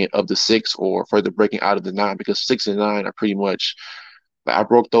 again, of the 6 or further breaking out of the 9, because 6 and 9 are pretty much, I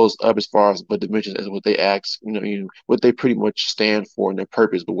broke those up as far as what dimensions as what they ask, what they pretty much stand for in their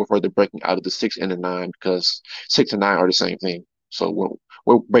purpose, but we're further breaking out of the 6 and the 9, because 6 and 9 are the same thing. So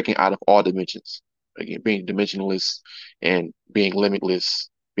we're breaking out of all dimensions. Again, being dimensionless and being limitless,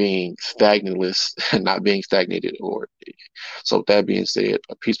 being stagnatless and not being stagnated. So with that being said,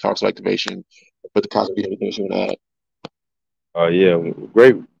 a peace, power, soul activation, Brother Cosmo, do you have anything you want to add? Yeah,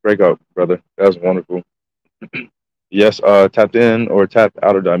 great breakup, brother. That was wonderful. Yes, tapped in or tapped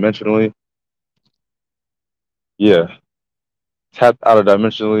out of dimensionally. Yeah, tapped out of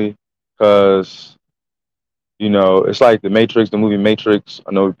dimensionally because it's like the Matrix, the movie Matrix.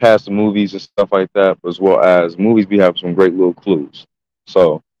 I know we passed the movies and stuff like that, but as well as movies, we have some great little clues.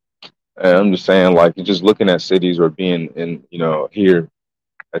 So, and I'm just saying, like, just looking at cities or being in, here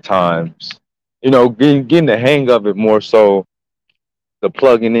at times, getting the hang of it more so the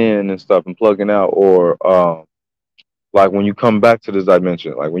plugging in and stuff and plugging out, or like when you come back to this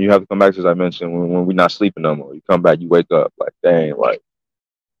dimension, like when you have to come back to this dimension when we're not sleeping no more, you come back, you wake up, like, dang, like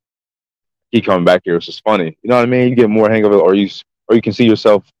he coming back here. It's just funny, you know what I mean? You get more hang of it, or you can see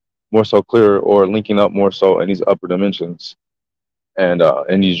yourself more so clearer, or linking up more so in these upper dimensions and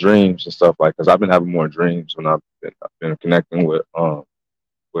in these dreams and stuff, like, because I've been having more dreams when I've been connecting with some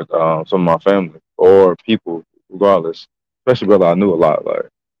of my family or people, regardless. Especially brother I knew a lot. Like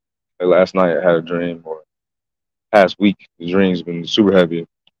last night I had a dream, or past week the dreams been super heavy.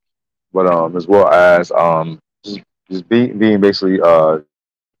 But as well as just being basically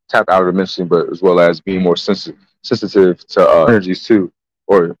tapped out of the dimension, but as well as being more sensitive to energies too,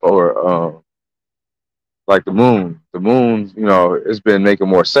 or like the moon. The moon, it's been making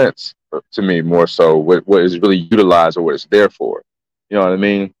more sense to me, more so what is really utilized or what it's there for. You know what I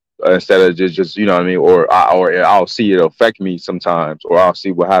mean? Instead of just you know what I mean, or I'll see it affect me sometimes, or I'll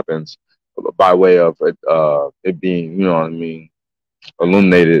see what happens by way of it being, you know what I mean,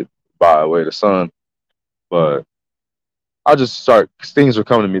 illuminated by way of the sun. But I'll just start, 'cause things are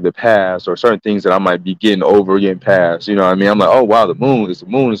coming to me, the past, or certain things that I might be getting over, getting past. You know what I mean? I'm like, oh wow, the moon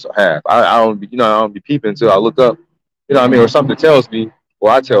is a half. I don't be, I don't be peeping until I look up. You know what I mean? Or something tells me, or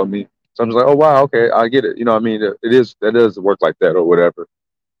I tell me. So I'm just like, oh wow, okay, I get it. You know what I mean? That does work like that or whatever.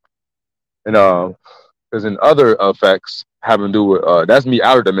 And because in other effects having to do with that's me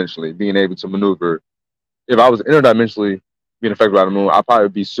outer dimensionally being able to maneuver. If I was interdimensionally being affected by the moon, I'd probably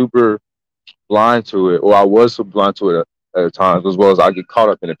be super blind to it, or I was super blind to it at times, as well as I get caught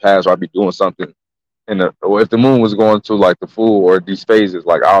up in the past, or I'd be doing something. Or if the moon was going to like the full or these phases,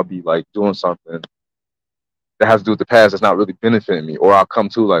 like I'll be like doing something that has to do with the past that's not really benefiting me, or I'll come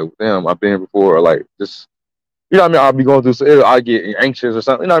to like, damn, I've been here before, or like this, you know what I mean? I'll be going through, so I get anxious or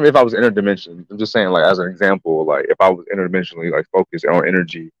something. You know what I mean? If I was interdimensional, I'm just saying, like, as an example, like if I was interdimensionally like focused on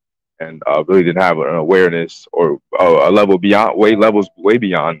energy and really didn't have an awareness or a level beyond, levels way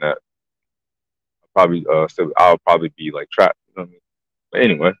beyond that, probably I'll probably be like trapped. You know what I mean? But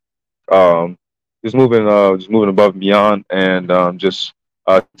anyway, um, just moving above and beyond, and just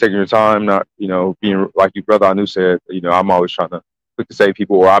taking your time, not being like your brother Anu said. I'm always trying to quick to save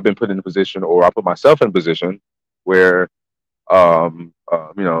people, or I've been put in a position, or I put myself in a position where ever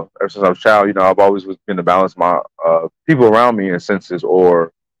since I was a child, I've always been to balance my people around me in senses,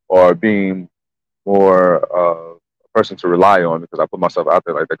 or being more a person to rely on, because I put myself out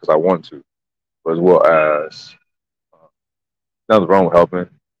there like that because I want to, but as well as nothing wrong with helping,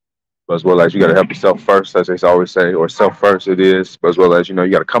 but as well as you got to help yourself first, as they always say, or self first it is, but as well as you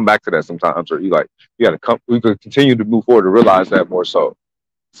got to come back to that sometimes, or you got to come. We could continue to move forward to realize that more so.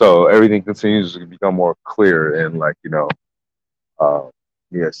 So everything continues to become more clear and uh,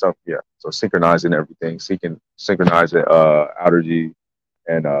 so synchronizing everything, synchronizing allergy,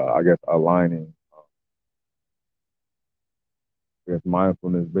 and I guess aligning. I guess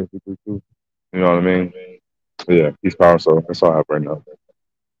mindfulness basically too. You know what I mean? Yeah, peace, power. So that's all I have right now.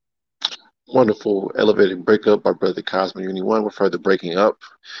 Wonderful elevated breakup by Brother Cosmo Uni One. We're further breaking up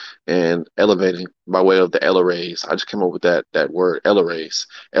and elevating by way of the Ella rays. I just came up with that word, Ella rays,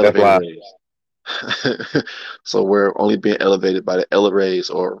 elevated rays. So we're only being elevated by the Ella rays,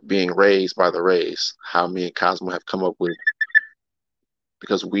 or being raised by the rays. How me and Cosmo have come up with,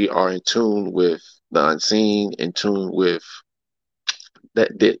 because we are in tune with the unseen, in tune with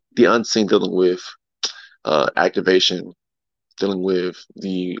the unseen, dealing with activation, dealing with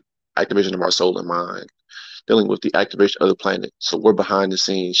the activation of our soul and mind, dealing with the activation of the planet. So we're behind the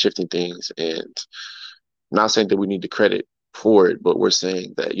scenes shifting things, and not saying that we need the credit for it, but we're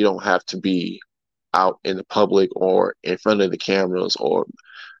saying that you don't have to be out in the public or in front of the cameras or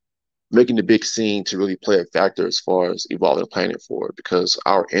making the big scene to really play a factor as far as evolving the planet forward, because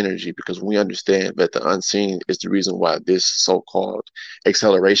our energy, because we understand that the unseen is the reason why this so-called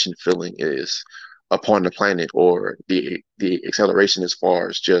acceleration feeling is upon the planet, or the acceleration as far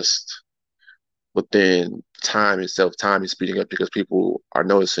as just within time itself. Time is speeding up because people are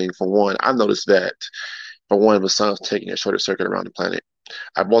noticing. For one, I've noticed that, for one, the sun's taking a shorter circuit around the planet.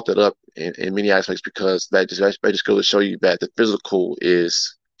 I brought that up in many aspects because that just goes to show you that the physical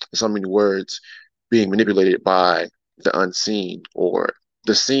is in so many words, being manipulated by the unseen or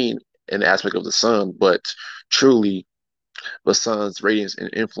the seen in the aspect of the sun, but truly the sun's radiance and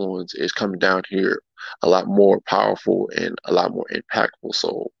influence is coming down here a lot more powerful and a lot more impactful.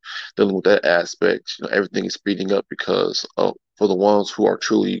 So dealing with that aspect, everything is speeding up because of for the ones who are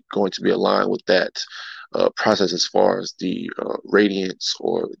truly going to be aligned with that process as far as the radiance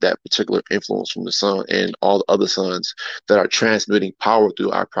or that particular influence from the sun and all the other suns that are transmitting power through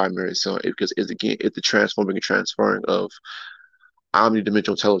our primary sun, because it's the transforming and transferring of omnidimensional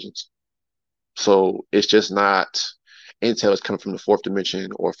intelligence. So it's just not intel is coming from the fourth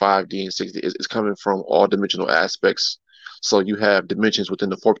dimension or 5D and 6D. It's coming from all dimensional aspects. So you have dimensions within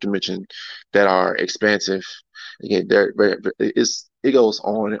the fourth dimension that are expansive. Again, it goes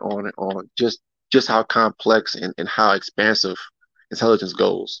on and on and on. Just how complex and how expansive intelligence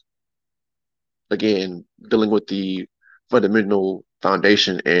goes. Again, dealing with the fundamental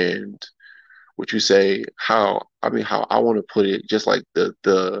foundation and what you say, how I want to put it, just like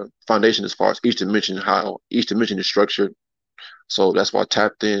the foundation as far as each dimension, how each dimension is structured. So that's why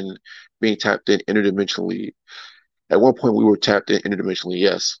being tapped in interdimensionally. At one point we were tapped in interdimensionally,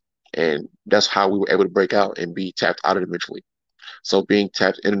 yes. And that's how we were able to break out and be tapped out of dimensionally. So being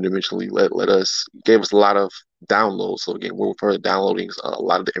tapped interdimensionally gave us a lot of downloads. So again, we're further downloading a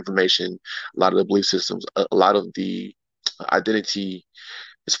lot of the information, a lot of the belief systems, a lot of the identity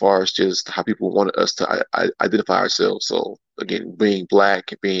as far as just how people wanted us to identify ourselves. So again, being Black,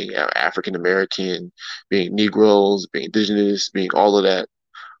 being African American, being Negroes, being indigenous, being all of that,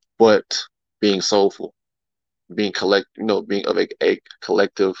 but being soulful, being being of a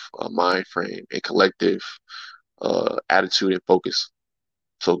collective mind frame, a collective attitude and focus.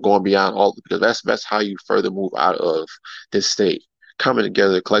 So going beyond all, because that's how you further move out of this state, coming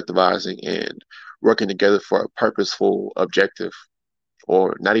together, collectivizing, and working together for a purposeful objective,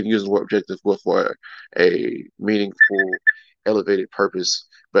 or not even using the word objective, but for a meaningful, elevated purpose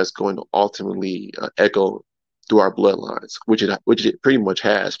that's going to ultimately echo through our bloodlines, which it pretty much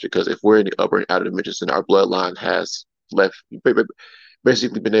has, because if we're in the upper and outer dimensions, then our bloodline has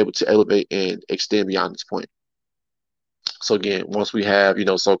basically been able to elevate and extend beyond this point. So again, once we have,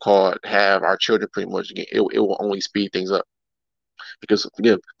 so-called have our children, pretty much, again, it will only speed things up, because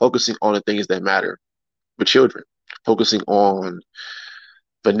again, focusing on the things that matter for children, focusing on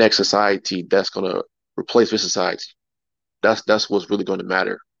the next society that's going to replace this society. That's what's really going to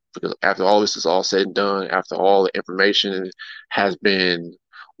matter, because after all this is all said and done, after all the information has been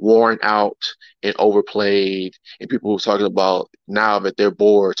worn out and overplayed, and people are talking about now that they're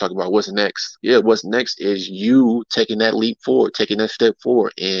bored, talking about what's next. Yeah, what's next is you taking that leap forward, taking that step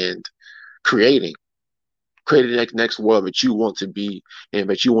forward, and creating that next world that you want to be and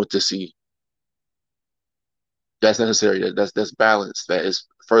that you want to see. That's necessary. That's balance. That is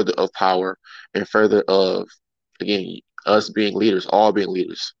further of power and further of, again, us being leaders, all being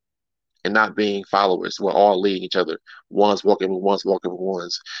leaders, and not being followers. We're all leading each other. One's walking with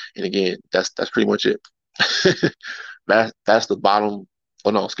ones. And again, that's pretty much it. That's the bottom.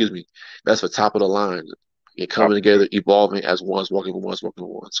 Oh no, excuse me. That's the top of the line. You're coming together, evolving as one's walking with ones.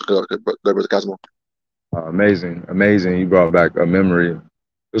 So go, Brother Cosmo. Amazing. You brought back a memory.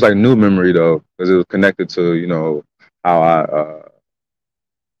 It was like new memory though, because it was connected to how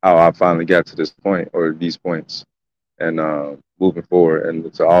I finally got to this point, or these points, and moving forward,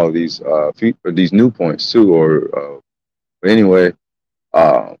 and to all of these new points too. But anyway,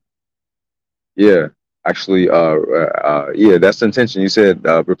 yeah, actually, yeah, that's the intention. You said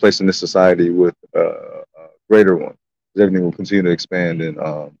replacing this society with a greater one. Everything will continue to expand and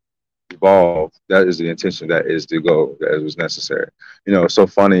evolve. That is the intention. That is the goal. That was necessary. It's so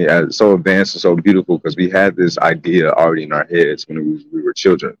funny, so advanced and so beautiful, because we had this idea already in our heads when we were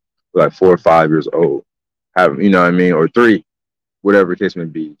children, like 4 or 5 years old, or 3, whatever the case may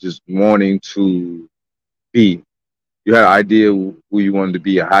be, just wanting to be. You had an idea who you wanted to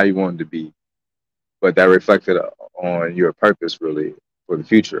be, or how you wanted to be, but that reflected on your purpose really for the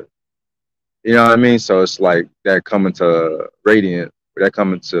future. You know what I mean? So it's like that coming to radiant, that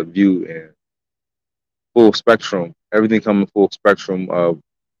coming to view in full spectrum, everything coming full spectrum of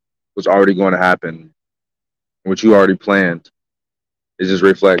what's already going to happen, what you already planned. It just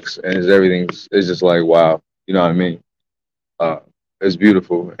reflects, and it's just like, wow, you know what I mean? It's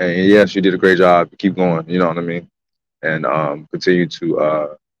beautiful. And yes, you did a great job. Keep going, you know what I mean? And continue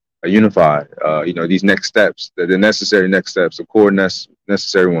to unify, these next steps, the necessary next steps, the core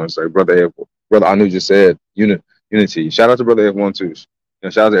necessary ones, like Brother Anu just said, unity. Shout out to Brother F1 too.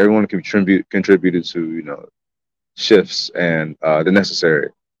 Shout out to everyone who contributed to, shifts and the necessary.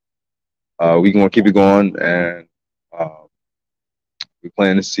 We going to keep it going, and We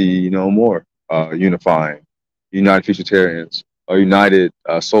plan to see, more unifying, united futuritarians, or united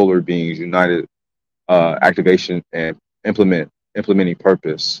solar beings, united activation and implementing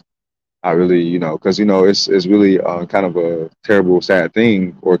purpose. I really, because it's really kind of a terrible, sad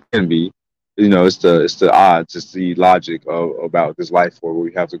thing, or can be. It's the odds, it's the logic about this life or what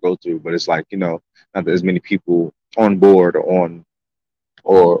we have to go through. But it's like, not that as many people on board or on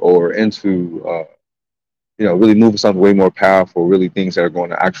or into really moving something way more powerful, really things that are going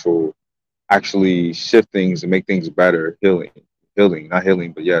to actually shift things and make things better, healing, not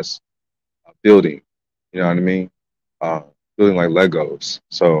healing, but yes, building. You know what I mean? Building like Legos.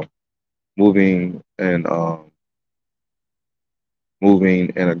 So moving and moving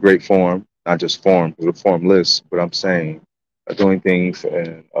in a great form, not just form, because we're formless, but I'm saying doing things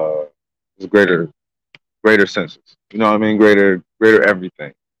in greater senses. You know what I mean? Greater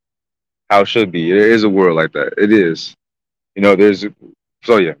everything. How it should be. There is a world like that. It is. There's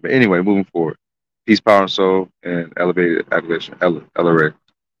so yeah. But anyway, moving forward. Peace, power, and soul, and elevated activation. LRA.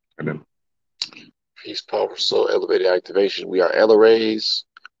 And then Peace, power, soul, elevated activation. We are LRAs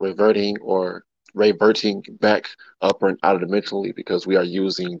reverting back upper and outer dimensionally because we are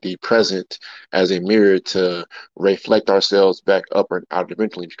using the present as a mirror to reflect ourselves back upper and outer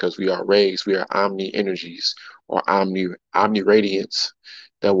dimensionally because we are rays, we are omni energies or omni radiance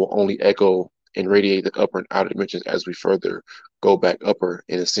that will only echo and radiate the upper and outer dimensions as we further go back upper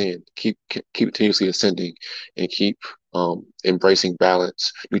and ascend, keep continuously ascending and keep embracing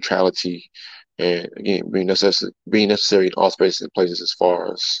balance, neutrality, and again being necessary in all spaces and places as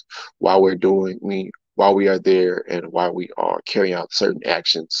far as while we are there and while we are carrying out certain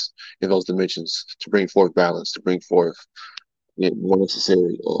actions in those dimensions to bring forth balance, to bring forth more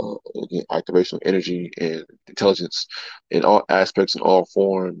necessary activation of energy and intelligence in all aspects and all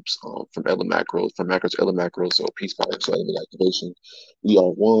forms, from macros to macros. So peace, power, so element activation. We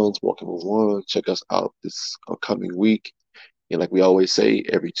are ones walking with one. Check us out this upcoming week. And like we always say,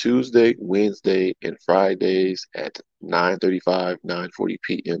 every Tuesday, Wednesday, and Fridays at 9:35, 9:40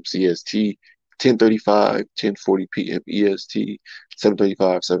 p.m. CST, 10:35, 10:40 p.m. EST,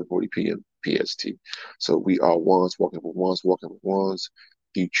 7:35, 7:40 p.m. PST. So we are ones walking with ones.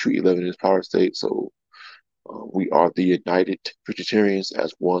 The true 11 is power state. So we are the United Futuritarians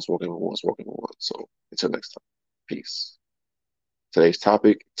as ones walking with ones. So until next time, peace. Today's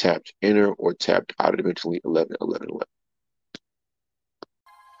topic: tapped inner or tapped outer dimensionally 11, 11, 11.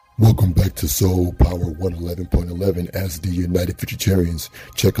 Welcome back to Soul Power 111.11 as the United Futuritarians.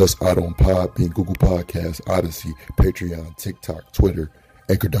 Check us out on Podbean, Google Podcasts, Odyssey, Patreon, TikTok, Twitter,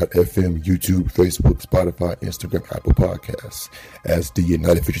 Anchor.fm, YouTube, Facebook, Spotify, Instagram, Apple Podcasts as the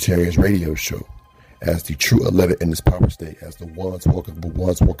United Futuritarians radio show, as the true 11 in this power state, as the ones walking with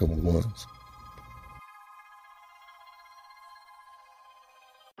ones.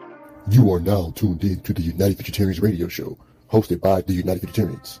 You are now tuned in to the United Futuritarians radio show, hosted by the United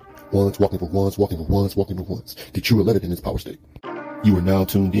Futuritarians. Ones walking with ones. The true 11 in this power state. You are now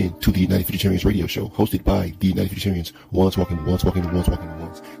tuned in to the United Futuritarians radio show, hosted by the United Futuritarians. Ones walking with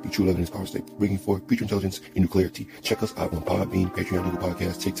ones. The true 11 in this power state, bringing forth future intelligence and new clarity. Check us out on Podbean, Patreon, Google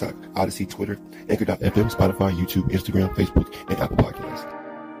Podcasts, TikTok, Odyssey, Twitter, Anchor.fm, Spotify, YouTube, Instagram, Facebook, and Apple Podcasts.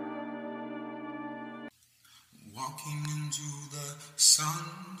 Walking into the sun,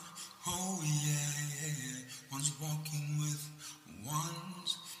 oh yeah. One's walking with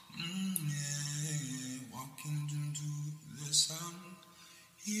ones, yeah. Walking into the sun.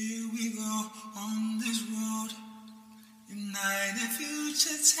 Here we go on this road, United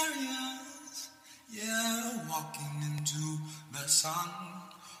Futuritarians, yeah. Walking into the sun,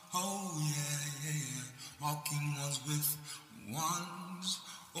 oh yeah. Walking ones with ones,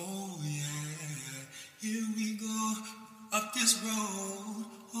 oh yeah. Here we go up this road,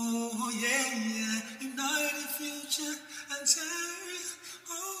 oh yeah. United Futuritarians,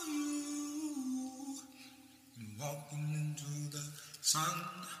 oh you. Walking into the sun,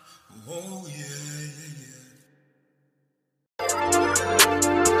 oh yeah.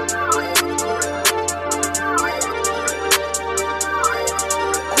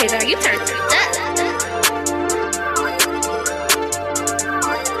 Quasar, you turned to death.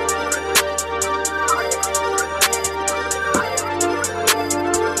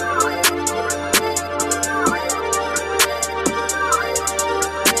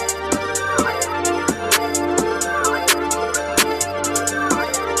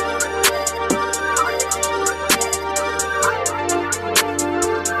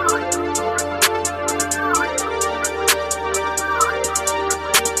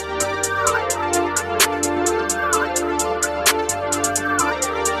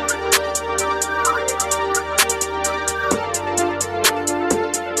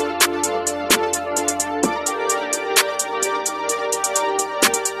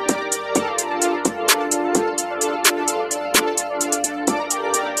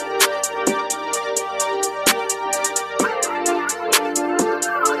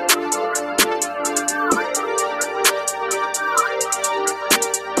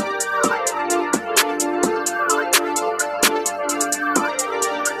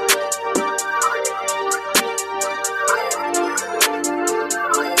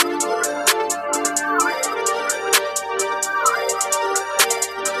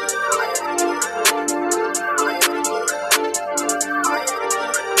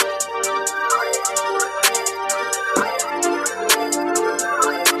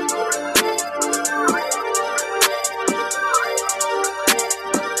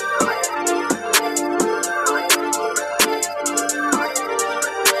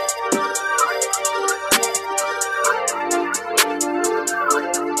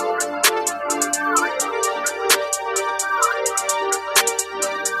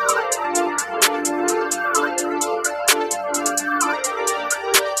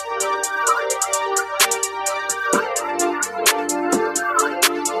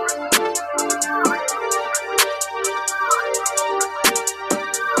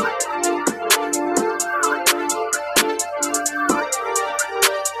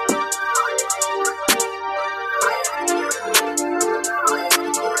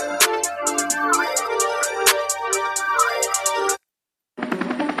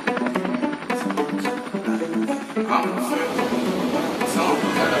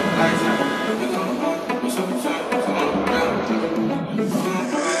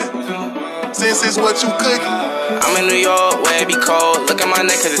 bitches, what you cooking? I'm in New York, where it be cold. Look at my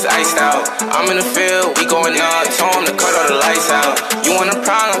neck cause it's iced out. I'm in the field, we going up. Told him to cut all the lights out. You want a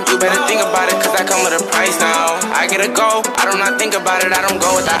problem, you better think about it cause I come with a price now. I get a go, I do not think about it, I don't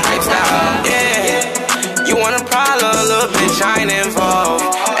go with that hype style. Yeah, you want a problem, little bitch, I ain't involved.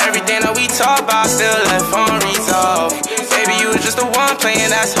 Everything that we talk about still left unresolved. Baby, you was just the one playing,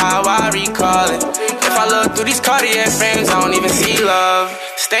 that's how I recall it. If I look through these Cartier frames, I don't even see love.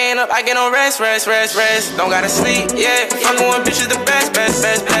 Staying up, I get no rest. Don't gotta sleep, yeah. Fucking with bitches the best.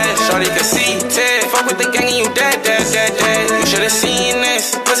 Shorty can see, Ted. Fuck with the gang and you dead. You should've seen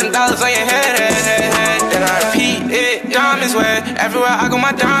this. Put some dollars on your head. Then I repeat it. Diamonds wet. Everywhere I go,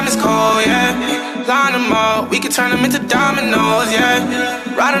 my diamonds cold, yeah. Line them up, we can turn them into dominoes,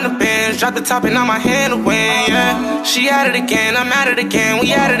 yeah. Ride on the bench, drop the top and on my hand away, yeah. She at it again, I'm at it again,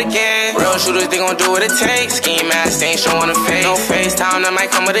 we at it again. Real shooters, they gon' do what it takes. Scheme ass, they ain't showing a face. No FaceTime, that might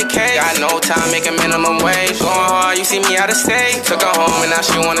come with a case. Got no time, make a minimum wage. Going hard, you see me out of state. Took her home and now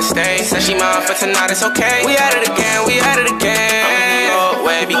she wanna stay. Said she mine for tonight, it's okay. We at it again, we at it again.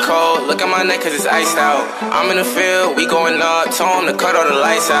 Where it be cold, look at my neck cause it's iced out. I'm in the field, we going up. Told him to cut all the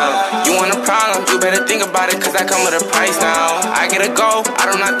lights out. You want a problem, you better think about it cause I come with a price now. I get a go, I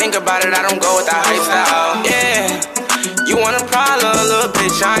do not think about it, I don't go with that hype style. Yeah, you want a problem, little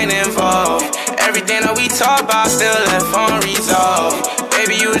bitch, I ain't involved. Everything that we talk about still left unresolved.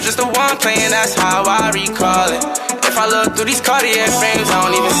 Baby, you was just the one playing, that's how I recall it. If I look through these Cartier frames, I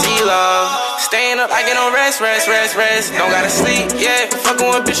don't even see love. Staying up, I get no rest. Don't gotta sleep, yeah. Fucking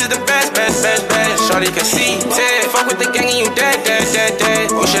with bitches the best. Shorty can see, Ted. Fuck with the gang and you dead.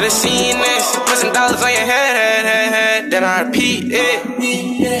 You should've seen this. Put some dollars on your head. Then I repeat it.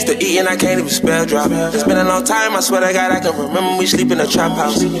 It's the E and I can't even spell drop. It's been a long time, I swear to God, I can remember we sleep in a trap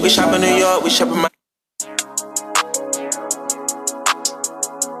house. We shop in New York, we shop in my.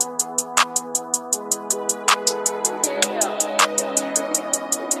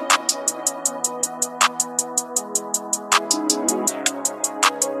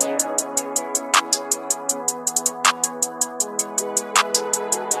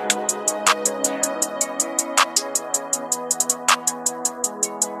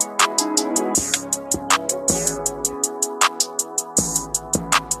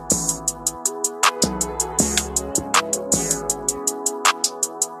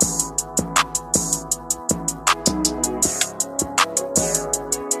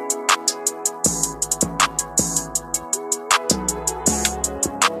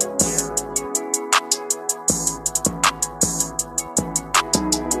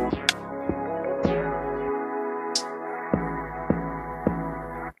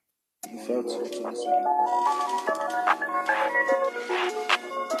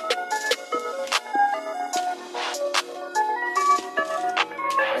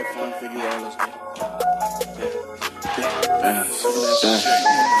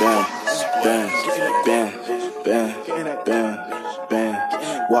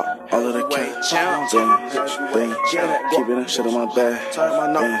 Walk all of the cash, keep it shit on my back.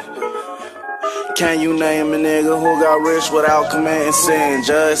 Can you name a nigga who got rich without committing sin?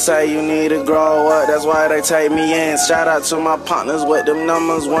 Just say you need to grow up, that's why they take me in. Shout out to my partners with them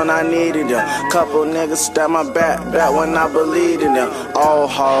numbers when I needed them. Couple niggas stabbed my back when I believed in them. All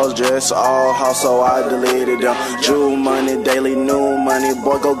hoes, just all hoes, so I deleted them. Jewel money, daily new money,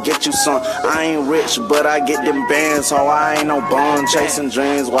 boy go get you some. I ain't rich, but I get them bands, so I ain't no bum. Chasing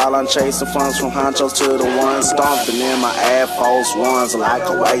dreams while I'm chasing funds from honchos to the ones. Stomping in my Air Force Ones like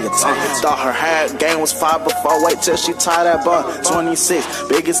a way of tongue. Thought her hair game was 5 before, wait till she tie that bun. 26,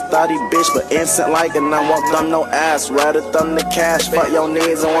 biggest thotty bitch, but instant like and I won't thumb no ass. Rather thumb the cash, fuck your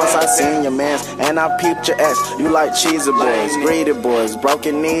needs. And once I seen your mans, and I peeped your ass. You like cheesy boys, greedy boys,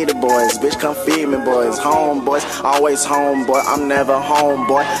 broken needed boys. Bitch come feed me boys, home boys, always home boy. I'm never home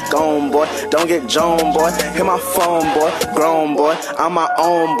boy, gone boy, don't get Joan boy. Hit my phone boy, grown boy, I'm my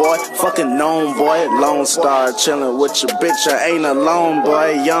own boy, fucking known boy. Lone Star chillin' with your bitch, I ain't alone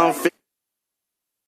boy. Young